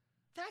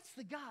 That's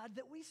the God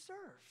that we serve.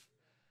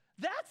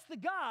 That's the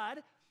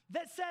God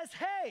that says,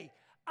 hey,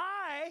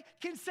 I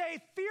can say,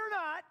 fear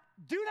not,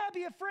 do not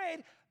be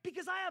afraid,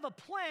 because I have a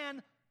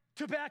plan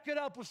to back it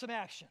up with some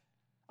action.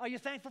 Are you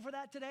thankful for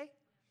that today?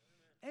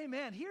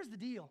 Amen. Here's the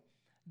deal.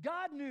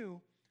 God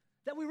knew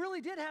that we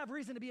really did have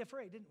reason to be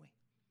afraid, didn't we?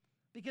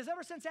 Because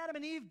ever since Adam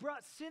and Eve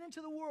brought sin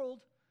into the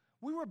world,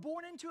 we were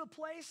born into a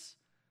place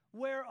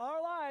where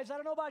our lives, I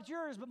don't know about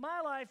yours, but my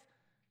life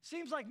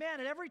seems like, man,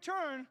 at every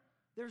turn,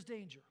 there's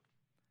danger.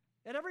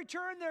 At every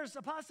turn, there's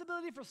a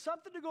possibility for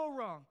something to go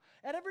wrong.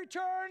 At every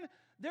turn,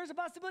 there's a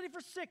possibility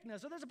for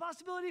sickness, or there's a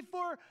possibility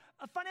for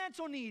a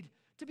financial need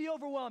to be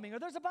overwhelming, or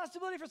there's a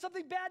possibility for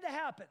something bad to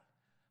happen,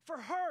 for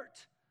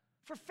hurt,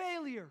 for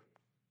failure,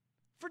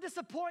 for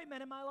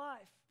disappointment in my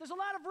life. There's a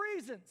lot of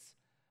reasons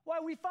why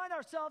we find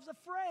ourselves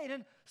afraid,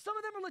 and some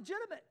of them are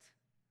legitimate.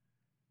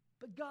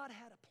 But God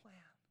had a plan.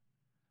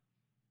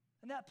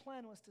 And that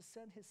plan was to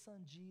send his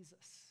son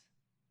Jesus.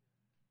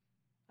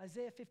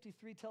 Isaiah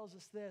 53 tells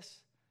us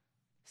this.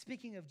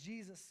 Speaking of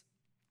Jesus,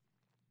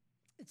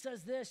 it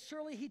says this,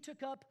 surely he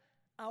took up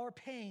our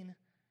pain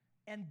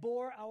and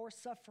bore our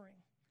suffering.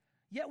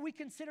 Yet we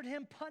considered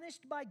him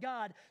punished by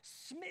God,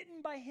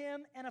 smitten by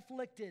him and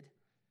afflicted.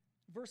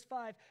 Verse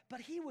 5, but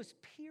he was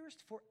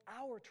pierced for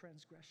our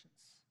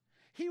transgressions.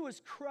 He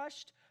was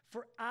crushed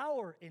for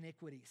our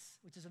iniquities,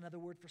 which is another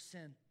word for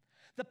sin.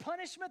 The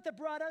punishment that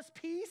brought us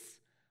peace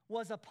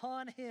was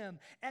upon him,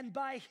 and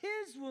by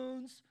his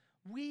wounds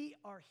we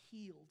are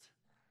healed.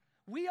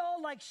 We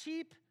all, like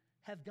sheep,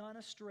 have gone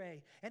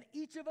astray, and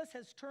each of us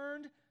has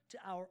turned to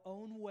our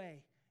own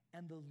way,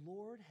 and the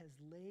Lord has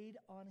laid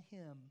on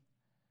him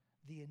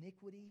the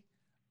iniquity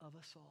of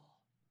us all.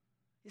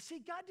 You see,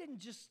 God didn't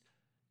just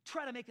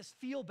try to make us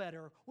feel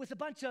better with a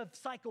bunch of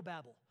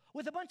psychobabble,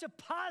 with a bunch of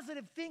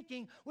positive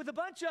thinking, with a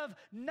bunch of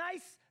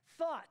nice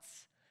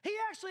thoughts. He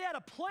actually had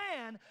a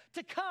plan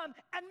to come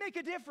and make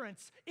a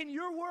difference in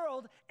your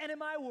world and in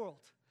my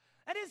world.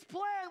 And his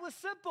plan was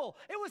simple.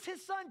 It was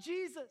his son,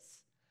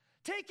 Jesus,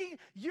 taking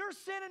your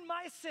sin and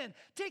my sin,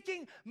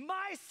 taking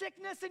my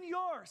sickness and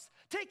yours,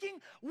 taking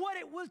what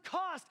it would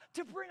cost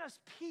to bring us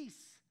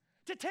peace,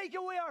 to take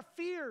away our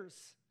fears.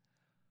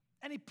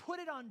 And he put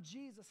it on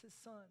Jesus, his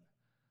son,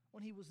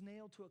 when he was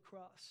nailed to a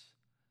cross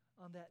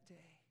on that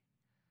day.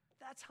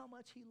 That's how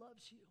much he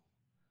loves you.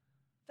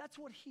 That's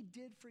what he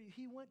did for you.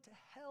 He went to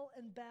hell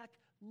and back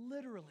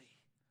literally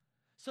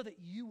so that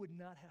you would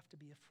not have to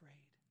be afraid,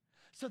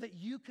 so that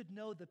you could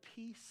know the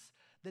peace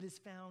that is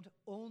found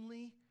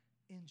only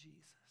in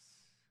Jesus.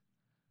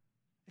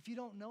 If you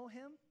don't know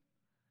him,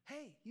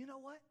 hey, you know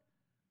what?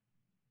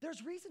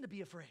 There's reason to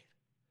be afraid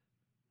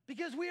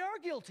because we are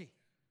guilty.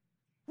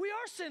 We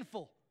are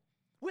sinful.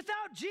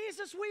 Without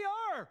Jesus, we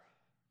are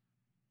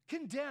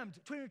condemned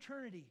to an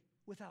eternity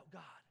without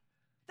God.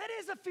 That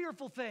is a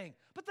fearful thing.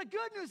 But the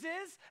good news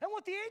is, and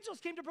what the angels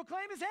came to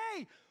proclaim is,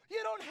 hey, you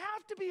don't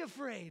have to be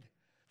afraid.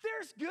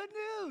 There's good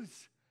news.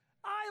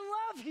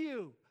 I love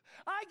you.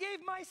 I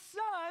gave my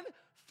son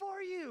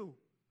for you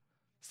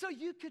so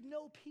you could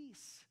know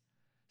peace,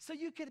 so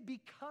you could be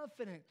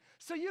confident,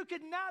 so you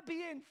could not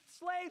be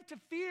enslaved to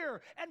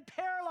fear and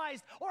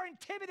paralyzed or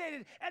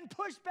intimidated and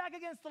pushed back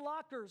against the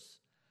lockers.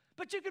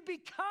 But you could be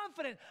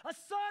confident, a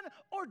son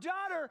or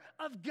daughter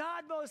of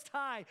God Most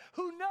High,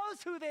 who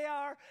knows who they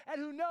are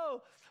and who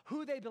know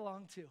who they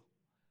belong to.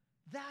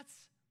 That's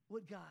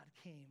what God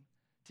came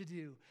to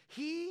do.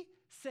 He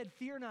said,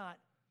 fear not,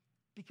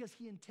 because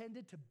he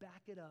intended to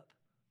back it up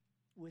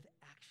with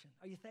action.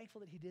 Are you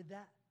thankful that he did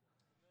that?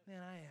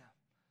 Man, I am.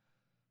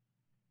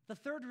 The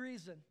third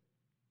reason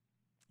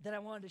that I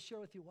wanted to share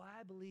with you why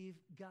I believe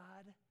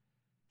God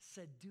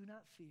said, do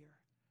not fear,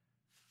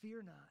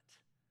 fear not.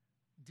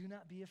 Do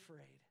not be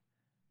afraid,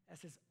 as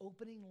his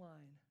opening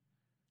line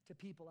to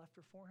people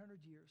after 400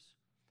 years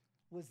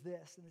was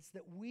this, and it's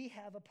that we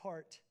have a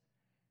part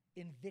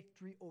in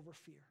victory over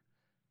fear.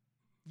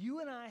 You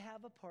and I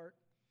have a part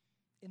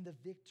in the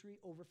victory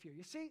over fear.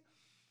 You see,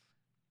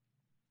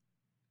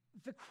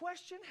 the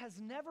question has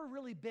never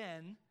really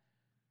been,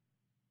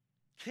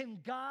 can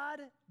God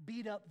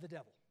beat up the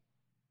devil?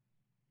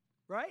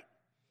 Right?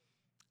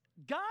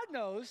 God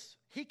knows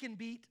he can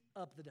beat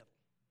up the devil.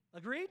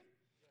 Agreed?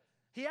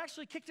 He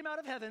actually kicked him out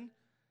of heaven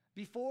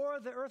before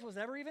the earth was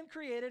ever even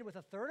created with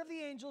a third of the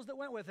angels that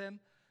went with him,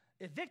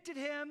 evicted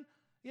him,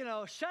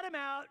 shut him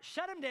out,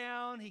 shut him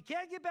down. He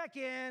can't get back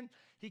in.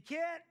 He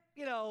can't,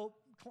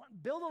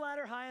 build a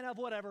ladder high enough,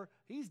 whatever.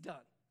 He's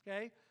done,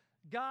 okay?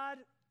 God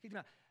kicked him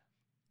out.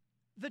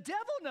 the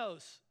devil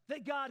knows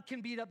that God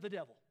can beat up the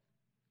devil.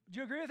 Do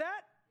you agree with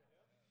that?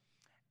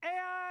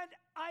 And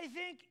I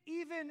think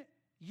even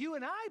you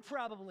and I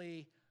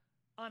probably,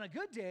 on a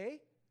good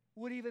day,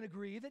 would even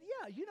agree that,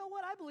 yeah, you know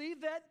what? I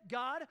believe that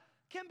God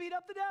can beat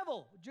up the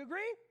devil. Would you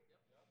agree?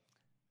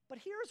 But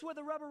here's where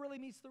the rubber really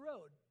meets the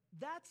road.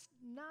 That's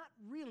not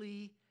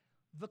really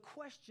the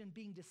question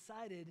being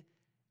decided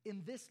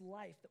in this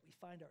life that we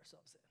find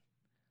ourselves in.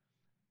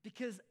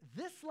 Because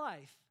this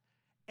life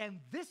and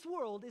this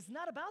world is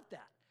not about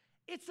that.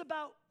 It's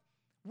about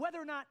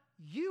whether or not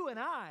you and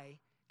I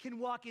can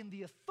walk in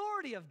the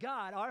authority of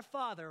God, our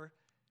Father,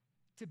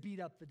 to beat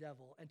up the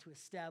devil and to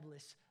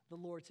establish the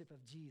lordship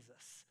of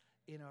Jesus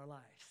in our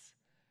lives.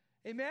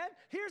 Amen?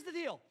 Here's the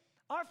deal.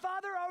 Our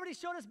Father already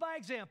showed us by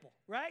example,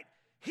 right?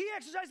 He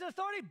exercised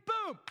authority,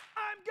 boom,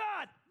 I'm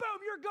God, boom,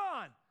 you're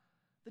gone.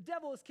 The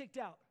devil is kicked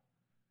out.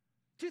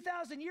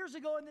 2,000 years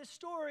ago in this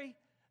story,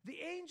 the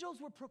angels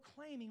were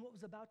proclaiming what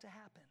was about to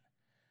happen,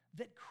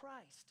 that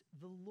Christ,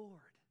 the Lord,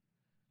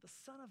 the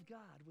Son of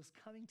God, was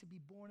coming to be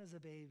born as a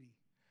baby,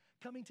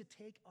 coming to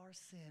take our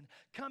sin,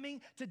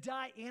 coming to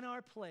die in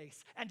our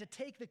place, and to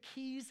take the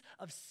keys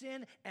of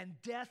sin and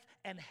death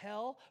and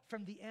hell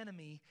from the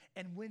enemy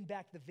and win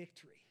back the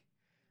victory.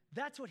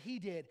 That's what he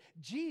did.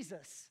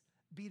 Jesus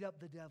beat up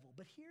the devil.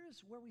 But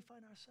here's where we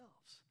find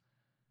ourselves.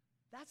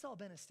 That's all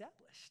been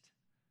established.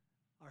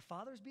 Our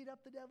fathers beat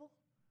up the devil.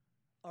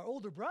 Our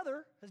older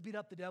brother has beat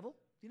up the devil.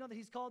 Do you know that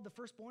he's called the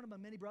firstborn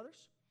among many brothers?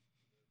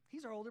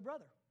 He's our older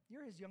brother.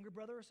 You're his younger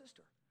brother or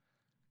sister.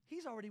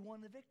 He's already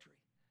won the victory.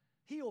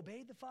 He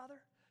obeyed the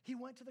Father. He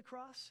went to the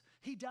cross.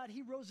 He died.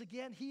 He rose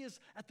again. He is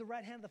at the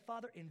right hand of the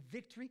Father in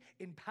victory,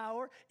 in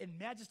power, in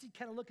majesty,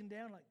 kind of looking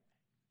down like,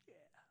 yeah,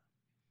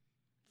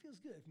 feels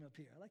good from up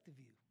here. I like the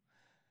view.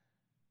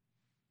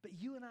 But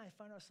you and I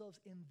find ourselves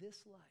in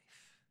this life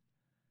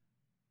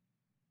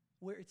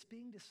where it's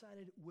being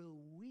decided, will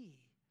we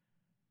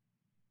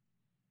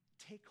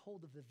take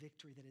hold of the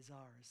victory that is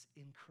ours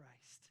in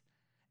Christ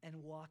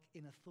and walk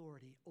in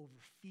authority over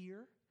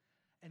fear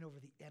and over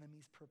the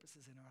enemy's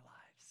purposes in our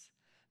lives?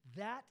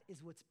 That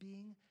is what's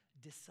being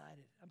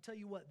decided. I'm telling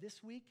you what,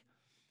 this week,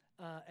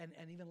 and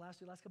even last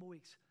couple of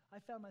weeks, I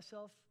found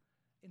myself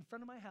in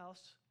front of my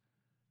house,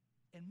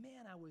 and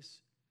man, I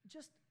was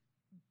just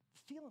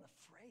feeling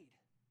afraid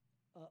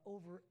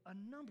over a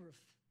number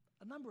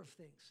of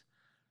things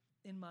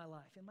in my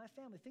life, in my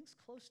family, things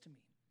close to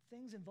me,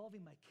 things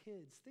involving my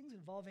kids, things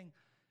involving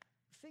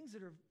things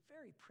that are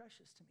very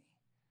precious to me.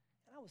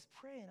 And I was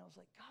praying, I was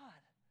like,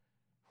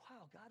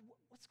 God,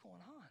 what's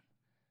going on?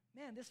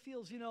 Man, this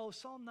feels,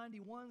 Psalm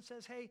 91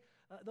 says, hey,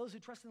 those who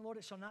trust in the Lord,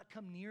 it shall not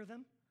come near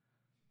them.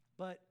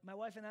 But my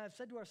wife and I have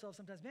said to ourselves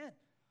sometimes, man,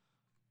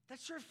 that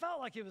sure felt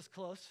like it was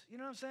close. You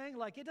know what I'm saying?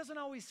 Like, it doesn't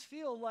always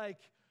feel like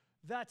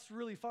that's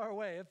really far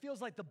away. It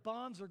feels like the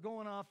bombs are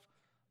going off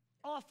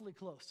awfully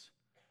close.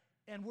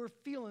 And we're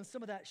feeling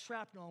some of that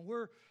shrapnel.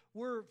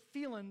 We're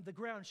feeling the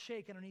ground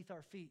shake underneath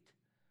our feet.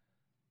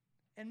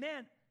 And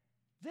man,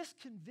 this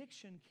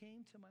conviction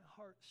came to my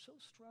heart so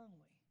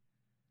strongly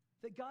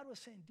that God was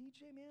saying,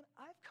 DJ, man,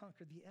 I've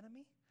conquered the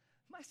enemy.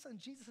 My son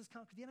Jesus has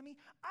conquered the enemy.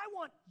 I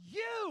want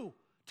you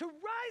to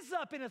rise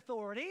up in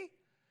authority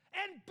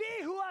and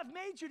be who I've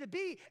made you to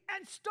be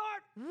and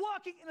start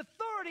walking in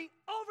authority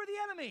over the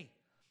enemy.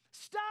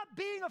 Stop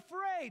being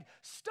afraid.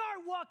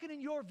 Start walking in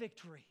your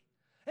victory.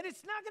 And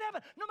it's not going to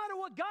happen. No matter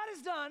what God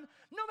has done,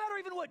 no matter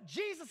even what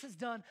Jesus has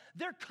done,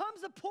 there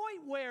comes a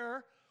point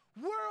where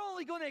we're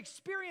only going to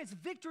experience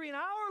victory in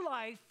our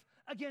life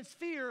against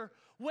fear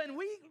when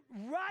we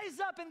rise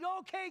up and go,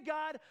 okay,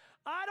 God,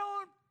 I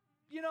don't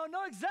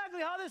know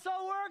exactly how this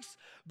all works,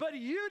 but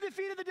you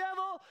defeated the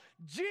devil,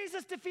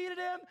 Jesus defeated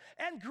him,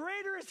 and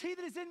greater is he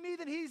that is in me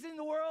than he's in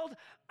the world.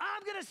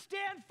 I'm going to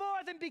stand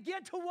forth and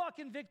begin to walk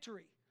in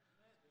victory.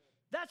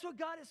 That's what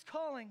God is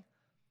calling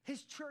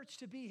his church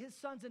to be, his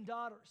sons and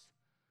daughters,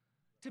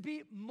 to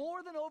be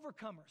more than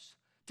overcomers,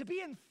 to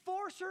be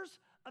enforcers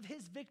of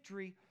his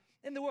victory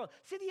in the world.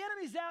 See, the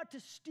enemy's out to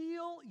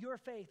steal your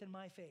faith and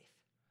my faith.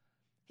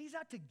 He's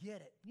out to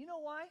get it. You know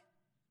why?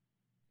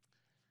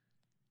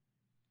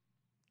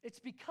 It's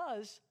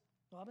because,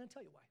 I'm going to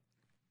tell you why.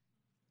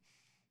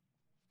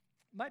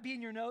 Might be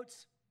in your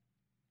notes.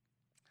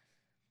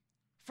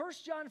 1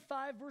 John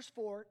 5, verse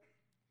 4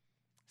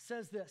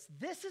 says this: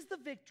 this is the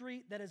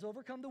victory that has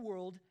overcome the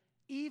world,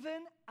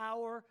 even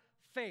our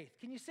faith.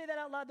 Can you say that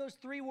out loud, those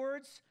three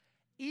words?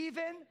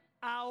 Even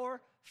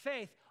our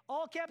faith.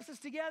 All campuses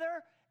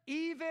together,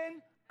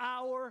 even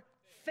our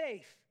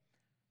faith.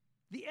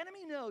 The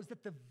enemy knows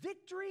that the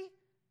victory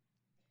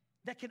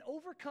that can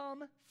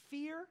overcome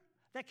fear,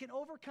 that can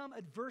overcome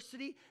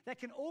adversity, that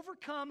can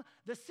overcome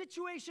the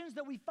situations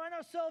that we find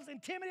ourselves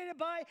intimidated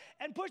by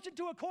and pushed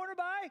into a corner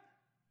by,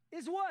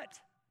 is what?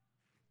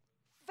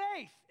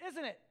 Faith,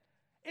 isn't it?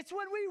 It's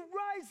when we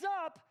rise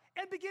up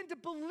and begin to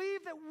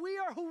believe that we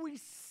are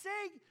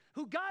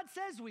who God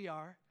says we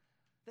are,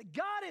 that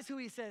God is who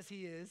he says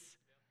he is,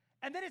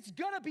 and that it's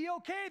going to be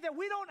okay, that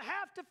we don't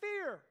have to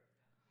fear.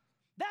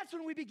 That's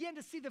when we begin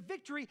to see the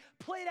victory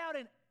played out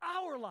in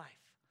our life.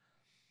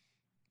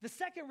 The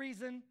second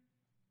reason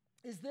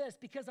is this,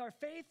 because our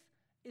faith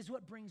is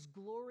what brings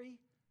glory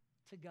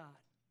to God.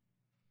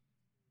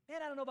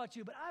 Man, I don't know about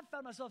you, but I've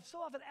found myself so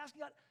often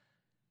asking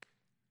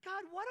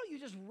God, why don't you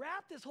just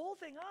wrap this whole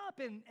thing up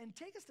and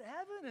take us to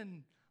heaven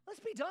and let's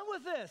be done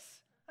with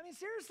this? I mean,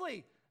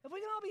 seriously, if we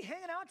can all be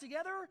hanging out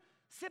together,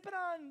 sipping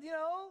on,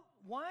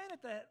 wine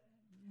at the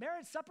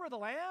marriage supper of the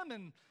Lamb,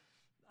 and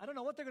I don't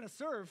know what they're going to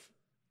serve.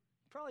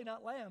 Probably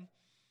not lamb.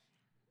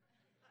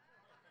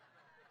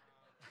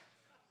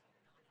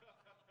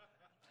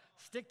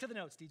 Stick to the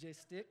notes, DJ.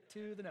 Stick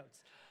to the notes.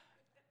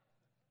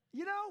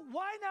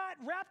 Why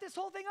not wrap this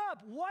whole thing up?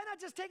 Why not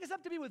just take us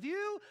up to be with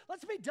you?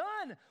 Let's be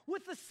done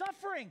with the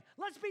suffering.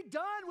 Let's be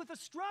done with the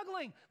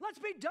struggling. Let's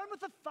be done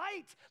with the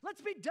fight.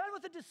 Let's be done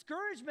with the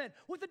discouragement,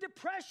 with the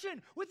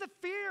depression, with the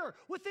fear,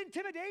 with the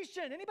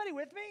intimidation. Anybody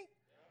with me?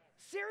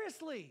 Yeah.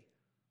 Seriously.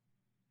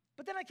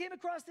 But then I came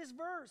across this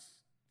verse,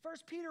 1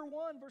 Peter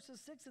 1,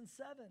 verses 6 and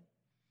 7.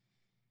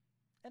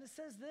 And it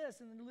says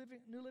this in the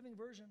New Living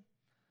Version.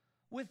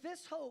 With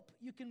this hope,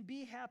 you can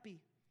be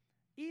happy,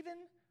 even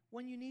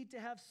when you need to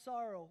have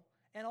sorrow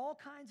and all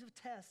kinds of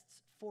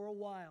tests for a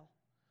while.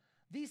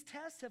 These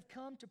tests have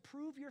come to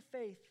prove your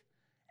faith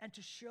and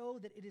to show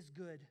that it is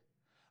good.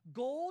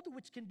 Gold,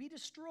 which can be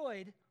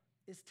destroyed,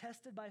 is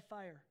tested by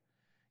fire.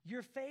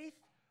 Your faith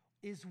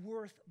is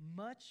worth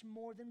much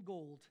more than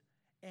gold,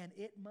 and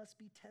it must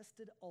be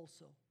tested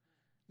also.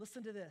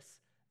 Listen to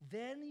this.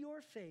 Then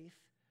your faith,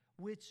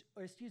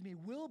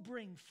 will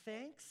bring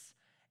thanks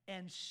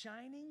and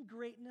shining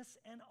greatness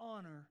and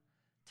honor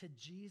to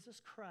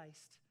Jesus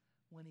Christ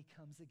when he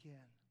comes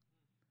again.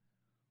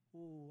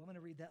 Ooh, I'm going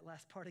to read that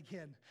last part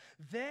again.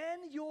 Then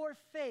your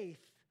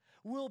faith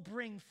will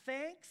bring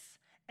thanks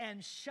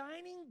and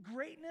shining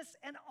greatness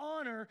and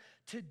honor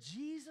to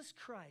Jesus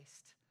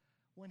Christ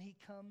when he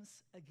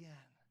comes again.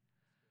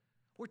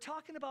 We're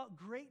talking about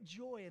great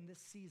joy in this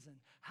season.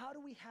 How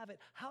do we have it?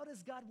 How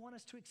does God want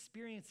us to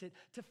experience it,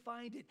 to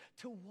find it,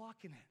 to walk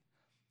in it?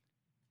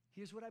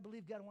 Here's what I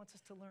believe God wants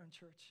us to learn,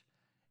 church,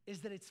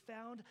 is that it's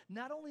found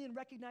not only in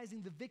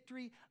recognizing the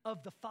victory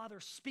of the Father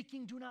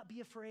speaking, do not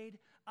be afraid,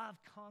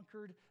 I've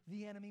conquered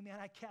the enemy, man,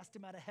 I cast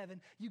him out of heaven.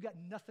 You got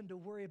nothing to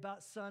worry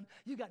about, son.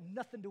 You got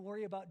nothing to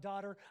worry about,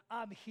 daughter.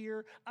 I'm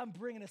here. I'm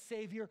bringing a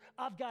Savior.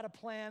 I've got a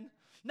plan.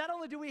 Not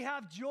only do we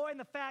have joy in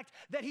the fact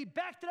that he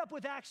backed it up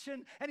with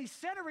action and he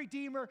sent a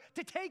Redeemer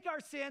to take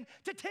our sin,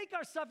 to take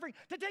our suffering,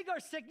 to take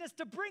our sickness,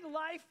 to bring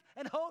life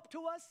and hope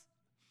to us,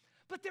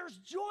 but there's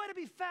joy to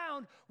be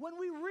found when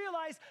we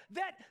realize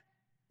that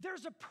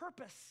there's a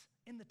purpose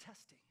in the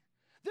testing.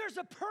 There's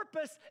a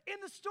purpose in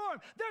the storm.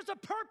 There's a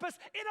purpose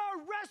in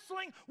our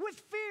wrestling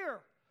with fear.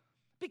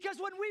 Because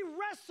when we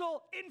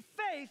wrestle in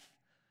faith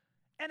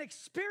and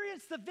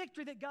experience the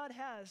victory that God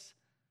has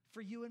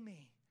for you and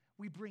me,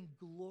 we bring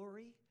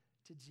glory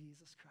to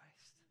Jesus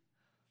Christ.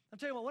 I'm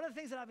telling you what, one of the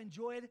things that I've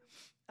enjoyed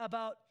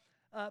about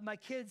my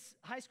kids'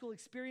 high school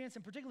experience,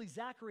 and particularly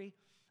Zachary,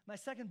 my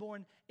second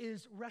born,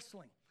 is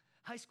wrestling.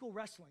 High school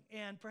wrestling.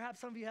 And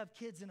perhaps some of you have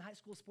kids in high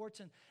school sports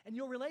and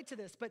you'll relate to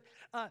this, but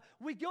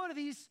we go to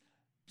these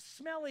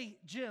smelly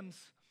gyms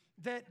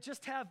that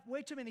just have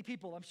way too many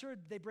people. I'm sure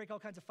they break all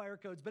kinds of fire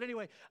codes, but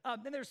anyway,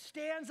 and there's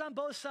stands on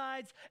both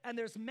sides and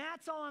there's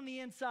mats all on the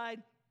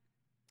inside.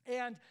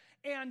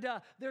 And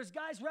there's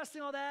guys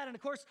wrestling all that, and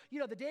of course,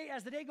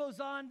 as the day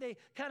goes on, they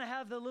kind of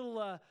have the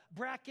little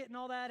bracket and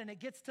all that, and it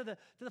gets to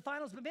the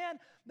finals. But man,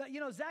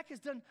 Zach has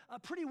done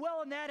pretty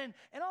well in that, and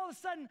all of a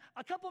sudden,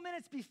 a couple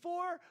minutes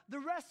before the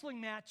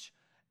wrestling match,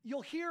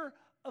 you'll hear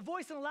a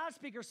voice on a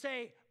loudspeaker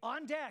say,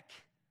 "On deck,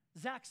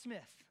 Zach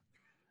Smith."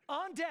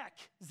 On deck,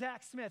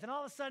 Zach Smith. And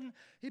all of a sudden,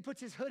 he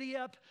puts his hoodie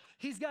up,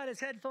 he's got his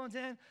headphones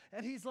in,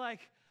 and he's like,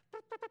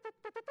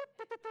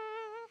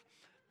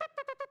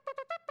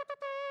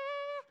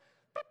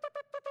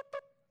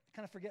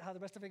 kind of forget how the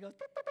rest of it goes.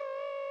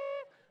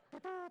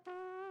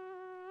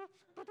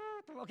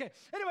 Okay,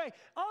 anyway,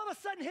 all of a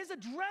sudden his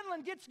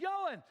adrenaline gets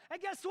going.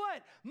 And guess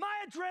what?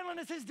 My adrenaline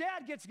as his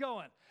dad gets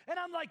going. And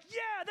I'm like,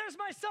 yeah, there's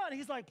my son.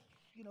 He's like,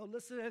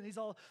 listen, and he's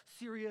all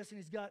serious and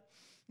he's got,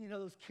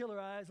 those killer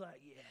eyes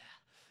like, yeah,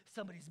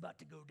 somebody's about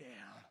to go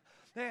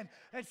down.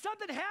 And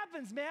something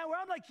happens, man, where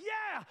I'm like,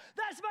 yeah,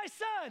 that's my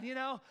son,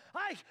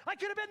 I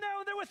could have been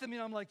there with him.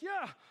 I'm like,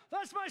 yeah,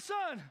 that's my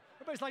son.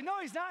 Everybody's like, no,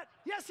 he's not.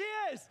 Yes, he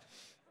is.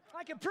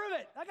 I can prove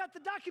it. I got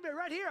the document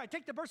right here. I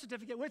take the birth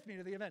certificate with me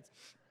to the events.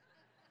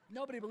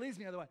 Nobody believes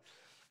me otherwise.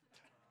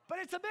 But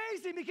it's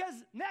amazing because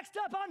next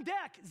up on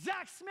deck,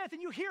 Zach Smith,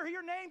 and you hear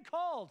your name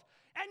called,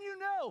 and you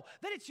know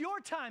that it's your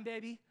time,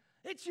 baby.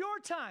 It's your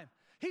time.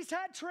 He's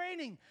had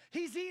training.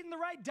 He's eaten the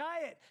right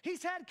diet.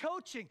 He's had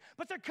coaching.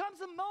 But there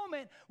comes a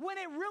moment when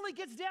it really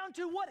gets down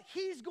to what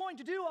he's going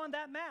to do on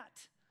that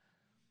mat.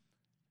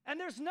 And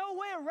there's no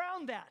way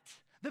around that.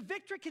 The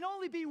victory can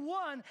only be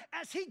won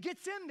as he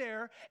gets in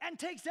there and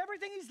takes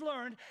everything he's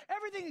learned,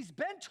 everything he's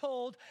been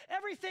told,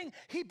 everything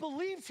he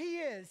believes he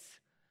is,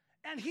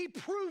 and he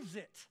proves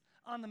it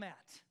on the mat.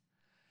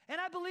 And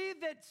I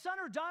believe that son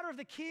or daughter of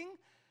the King,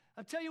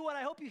 I'll tell you what,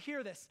 I hope you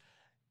hear this.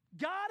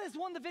 God has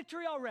won the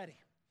victory already.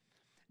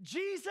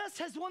 Jesus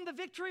has won the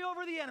victory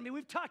over the enemy.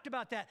 We've talked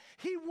about that.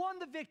 He won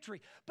the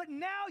victory. But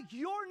now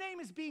your name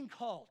is being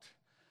called.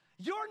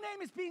 Your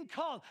name is being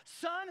called.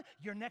 Son,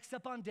 you're next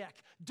up on deck.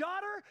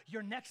 Daughter,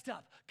 you're next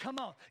up. Come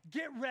on,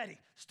 get ready.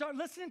 Start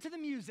listening to the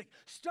music.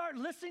 Start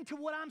listening to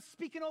what I'm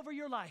speaking over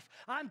your life.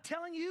 I'm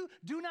telling you,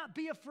 do not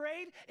be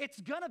afraid. It's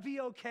gonna be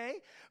okay.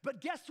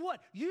 But guess what?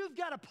 You've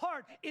got a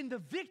part in the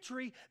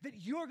victory that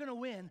you're gonna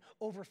win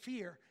over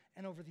fear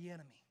and over the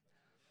enemy.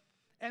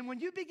 And when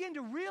you begin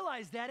to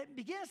realize that, it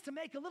begins to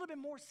make a little bit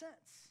more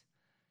sense.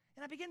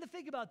 And I begin to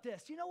think about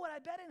this. You know what? I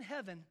bet in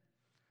heaven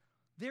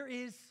there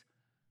is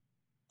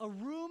a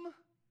room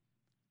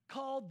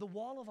called the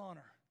Wall of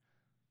Honor.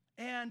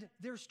 And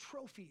there's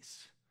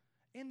trophies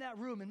in that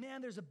room. And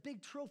man, there's a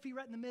big trophy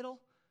right in the middle.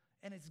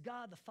 And it's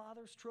God the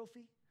Father's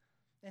trophy.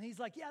 And he's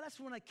like, yeah, that's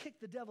when I kicked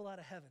the devil out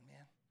of heaven,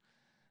 man.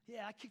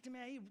 Yeah, I kicked him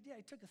out. He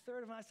took a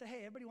third of them. I said,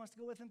 hey, everybody wants to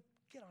go with him?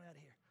 Get on out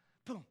of here.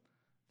 Boom.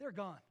 They're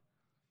gone.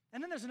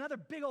 And then there's another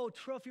big old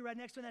trophy right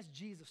next to him. That's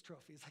Jesus'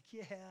 trophy. He's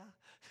like, yeah,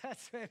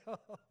 that's right. Oh,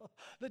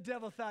 the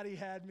devil thought he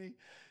had me.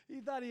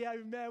 He thought he had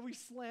me. Man, we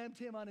slammed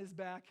him on his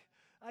back.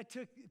 I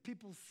took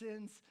people's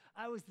sins.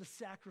 I was the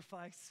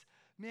sacrifice.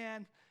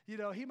 Man, you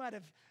know, he might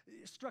have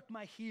struck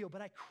my heel,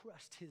 but I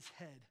crushed his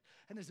head.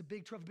 And there's a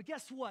big trophy. But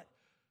guess what?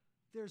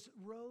 There's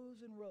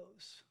rows and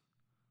rows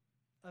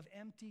of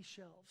empty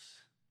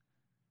shelves.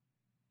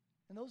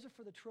 And those are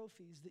for the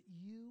trophies that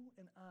you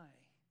and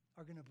I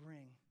are going to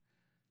bring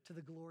to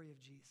the glory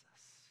of Jesus.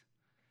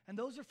 And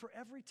those are for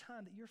every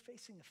time that you're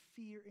facing a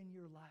fear in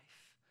your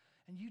life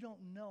and you don't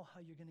know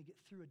how you're going to get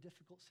through a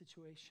difficult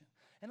situation.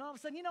 And all of a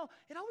sudden, you know,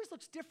 it always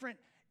looks different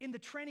in the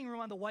training room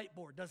on the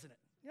whiteboard, doesn't it?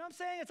 You know what I'm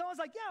saying? It's always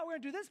like, yeah, we're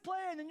going to do this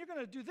play, and then you're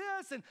going to do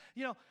this, and,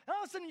 you know, and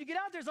all of a sudden you get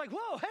out there, it's like,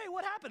 whoa, hey,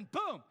 what happened?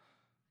 Boom.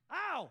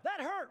 Ow, that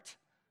hurt,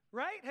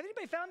 right? Have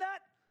anybody found that?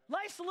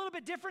 Life's a little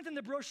bit different than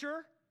the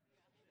brochure.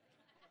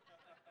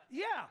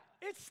 Yeah,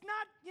 it's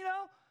not, you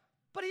know,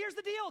 but here's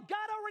the deal.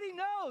 God already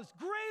knows.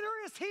 Greater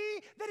is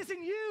he that is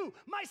in you,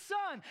 my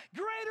son.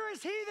 Greater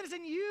is he that is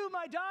in you,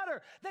 my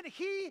daughter, than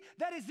he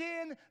that is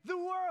in the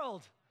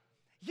world.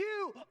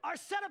 You are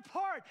set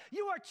apart.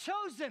 You are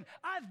chosen.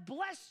 I've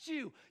blessed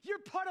you. You're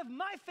part of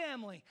my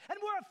family, and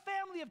we're a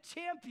family of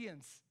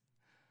champions.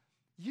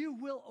 You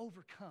will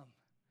overcome,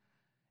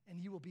 and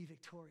you will be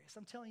victorious.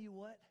 I'm telling you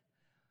what,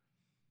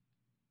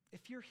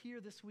 if you're here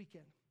this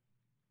weekend,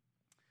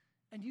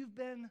 and you've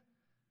been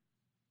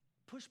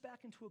pushed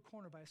back into a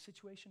corner by a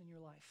situation in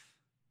your life,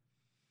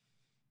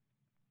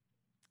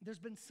 there's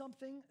been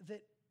something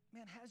that,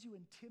 man, has you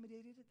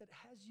intimidated, that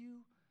has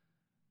you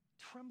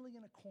trembling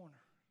in a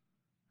corner.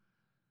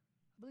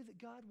 I believe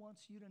that God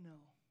wants you to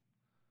know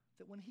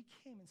that when he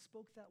came and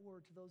spoke that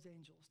word to those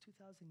angels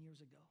 2,000 years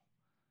ago,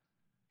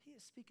 he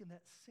is speaking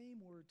that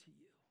same word to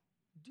you.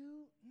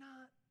 Do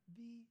not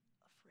be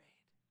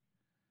afraid.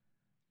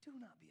 Do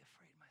not be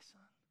afraid, my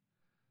son.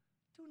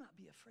 Do not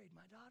be afraid,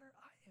 my daughter.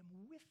 I am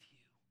with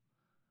you.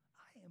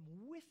 I am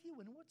with you,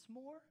 and what's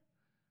more,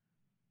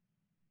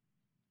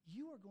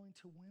 you are going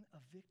to win a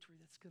victory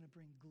that's going to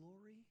bring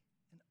glory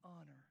and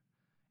honor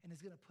and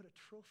is going to put a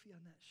trophy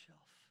on that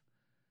shelf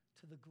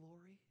to the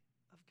glory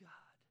of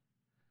God.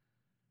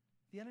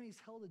 The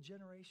enemy's held a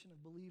generation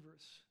of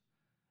believers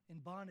in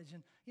bondage,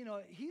 and you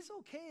know, he's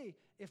okay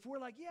if we're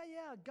like,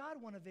 yeah,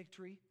 God won a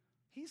victory.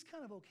 He's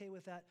kind of okay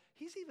with that.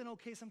 He's even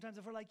okay sometimes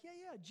if we're like,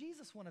 yeah,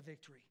 Jesus won a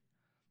victory,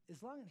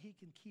 as long as he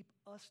can keep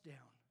us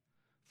down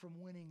from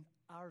winning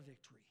our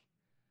victory.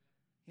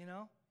 You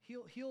know,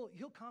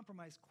 he'll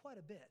compromise quite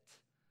a bit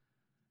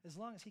as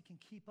long as he can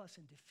keep us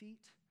in defeat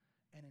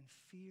and in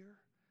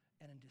fear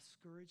and in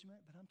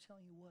discouragement. But I'm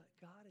telling you what,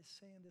 God is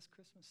saying this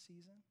Christmas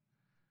season,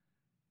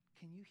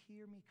 can you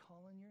hear me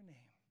calling your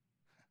name?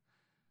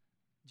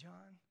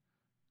 John,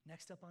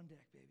 next up on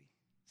deck, baby.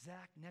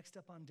 Zach, next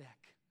up on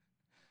deck.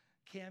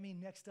 Cammie,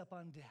 next up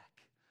on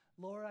deck.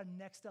 Laura,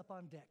 next up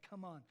on deck.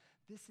 Come on,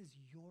 this is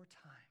your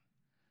time.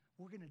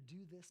 We're going to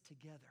do this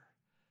together.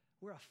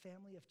 We're a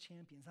family of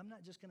champions. I'm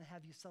not just going to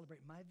have you celebrate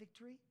my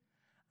victory.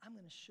 I'm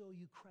going to show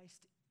you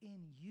Christ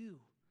in you,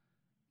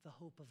 the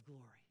hope of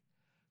glory.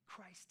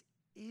 Christ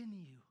in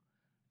you,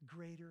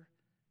 greater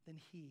than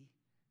he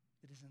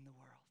that is in the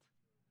world.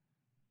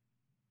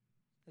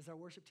 As our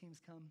worship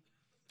teams come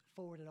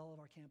forward at all of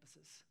our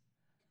campuses,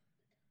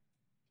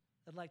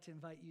 I'd like to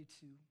invite you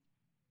to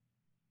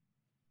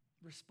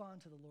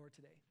respond to the Lord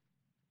today.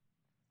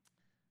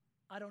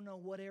 I don't know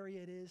what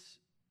area it is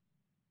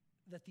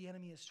that the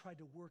enemy has tried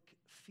to work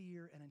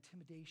fear and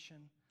intimidation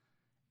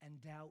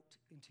and doubt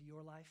into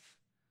your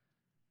life,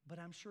 but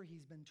I'm sure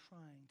he's been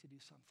trying to do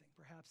something.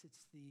 Perhaps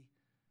it's the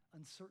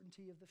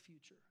uncertainty of the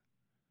future.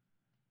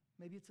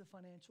 Maybe it's a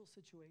financial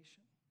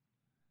situation.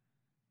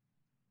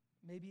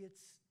 Maybe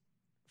it's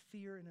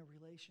fear in a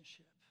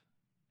relationship,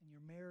 in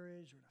your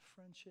marriage or in a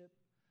friendship.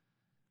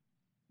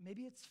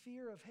 Maybe it's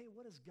fear of, hey,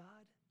 what does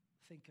God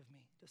think of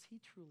me? Does he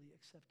truly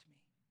accept me?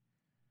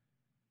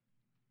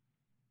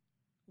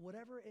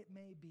 Whatever it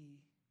may be,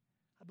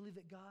 I believe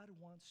that God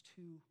wants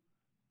to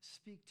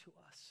speak to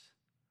us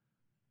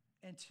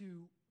and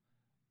to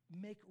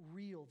make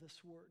real this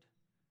word,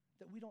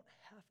 that we don't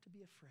have to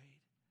be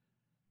afraid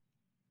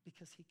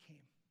because he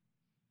came.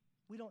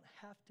 We don't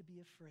have to be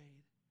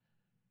afraid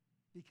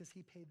because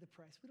he paid the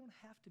price. We don't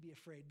have to be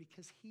afraid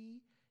because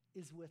he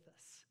is with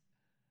us.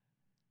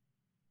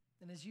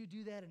 And as you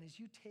do that, and as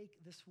you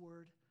take this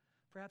word,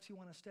 perhaps you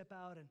want to step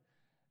out and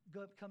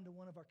come to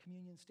one of our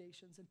communion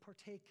stations and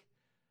partake,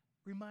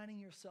 reminding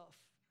yourself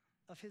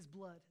of his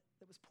blood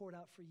that was poured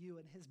out for you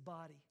and his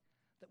body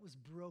that was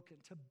broken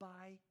to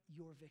buy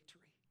your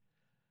victory.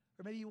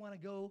 Or maybe you want to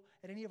go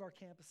at any of our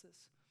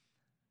campuses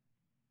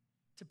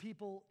to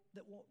people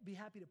that will be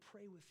happy to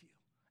pray with you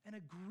and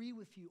agree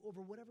with you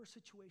over whatever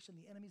situation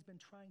the enemy's been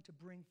trying to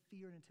bring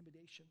fear and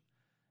intimidation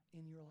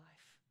in your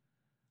life.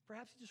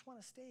 Perhaps you just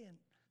want to stay and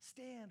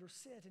stand or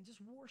sit and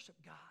just worship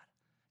God.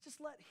 Just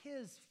let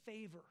his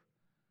favor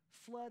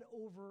flood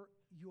over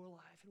your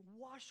life and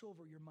wash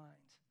over your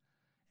mind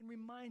and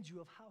remind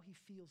you of how he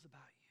feels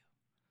about you.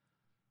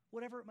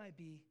 Whatever it might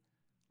be,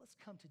 let's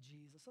come to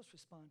Jesus. Let's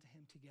respond to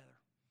him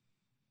together.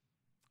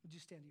 Would you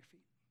stand to your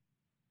feet?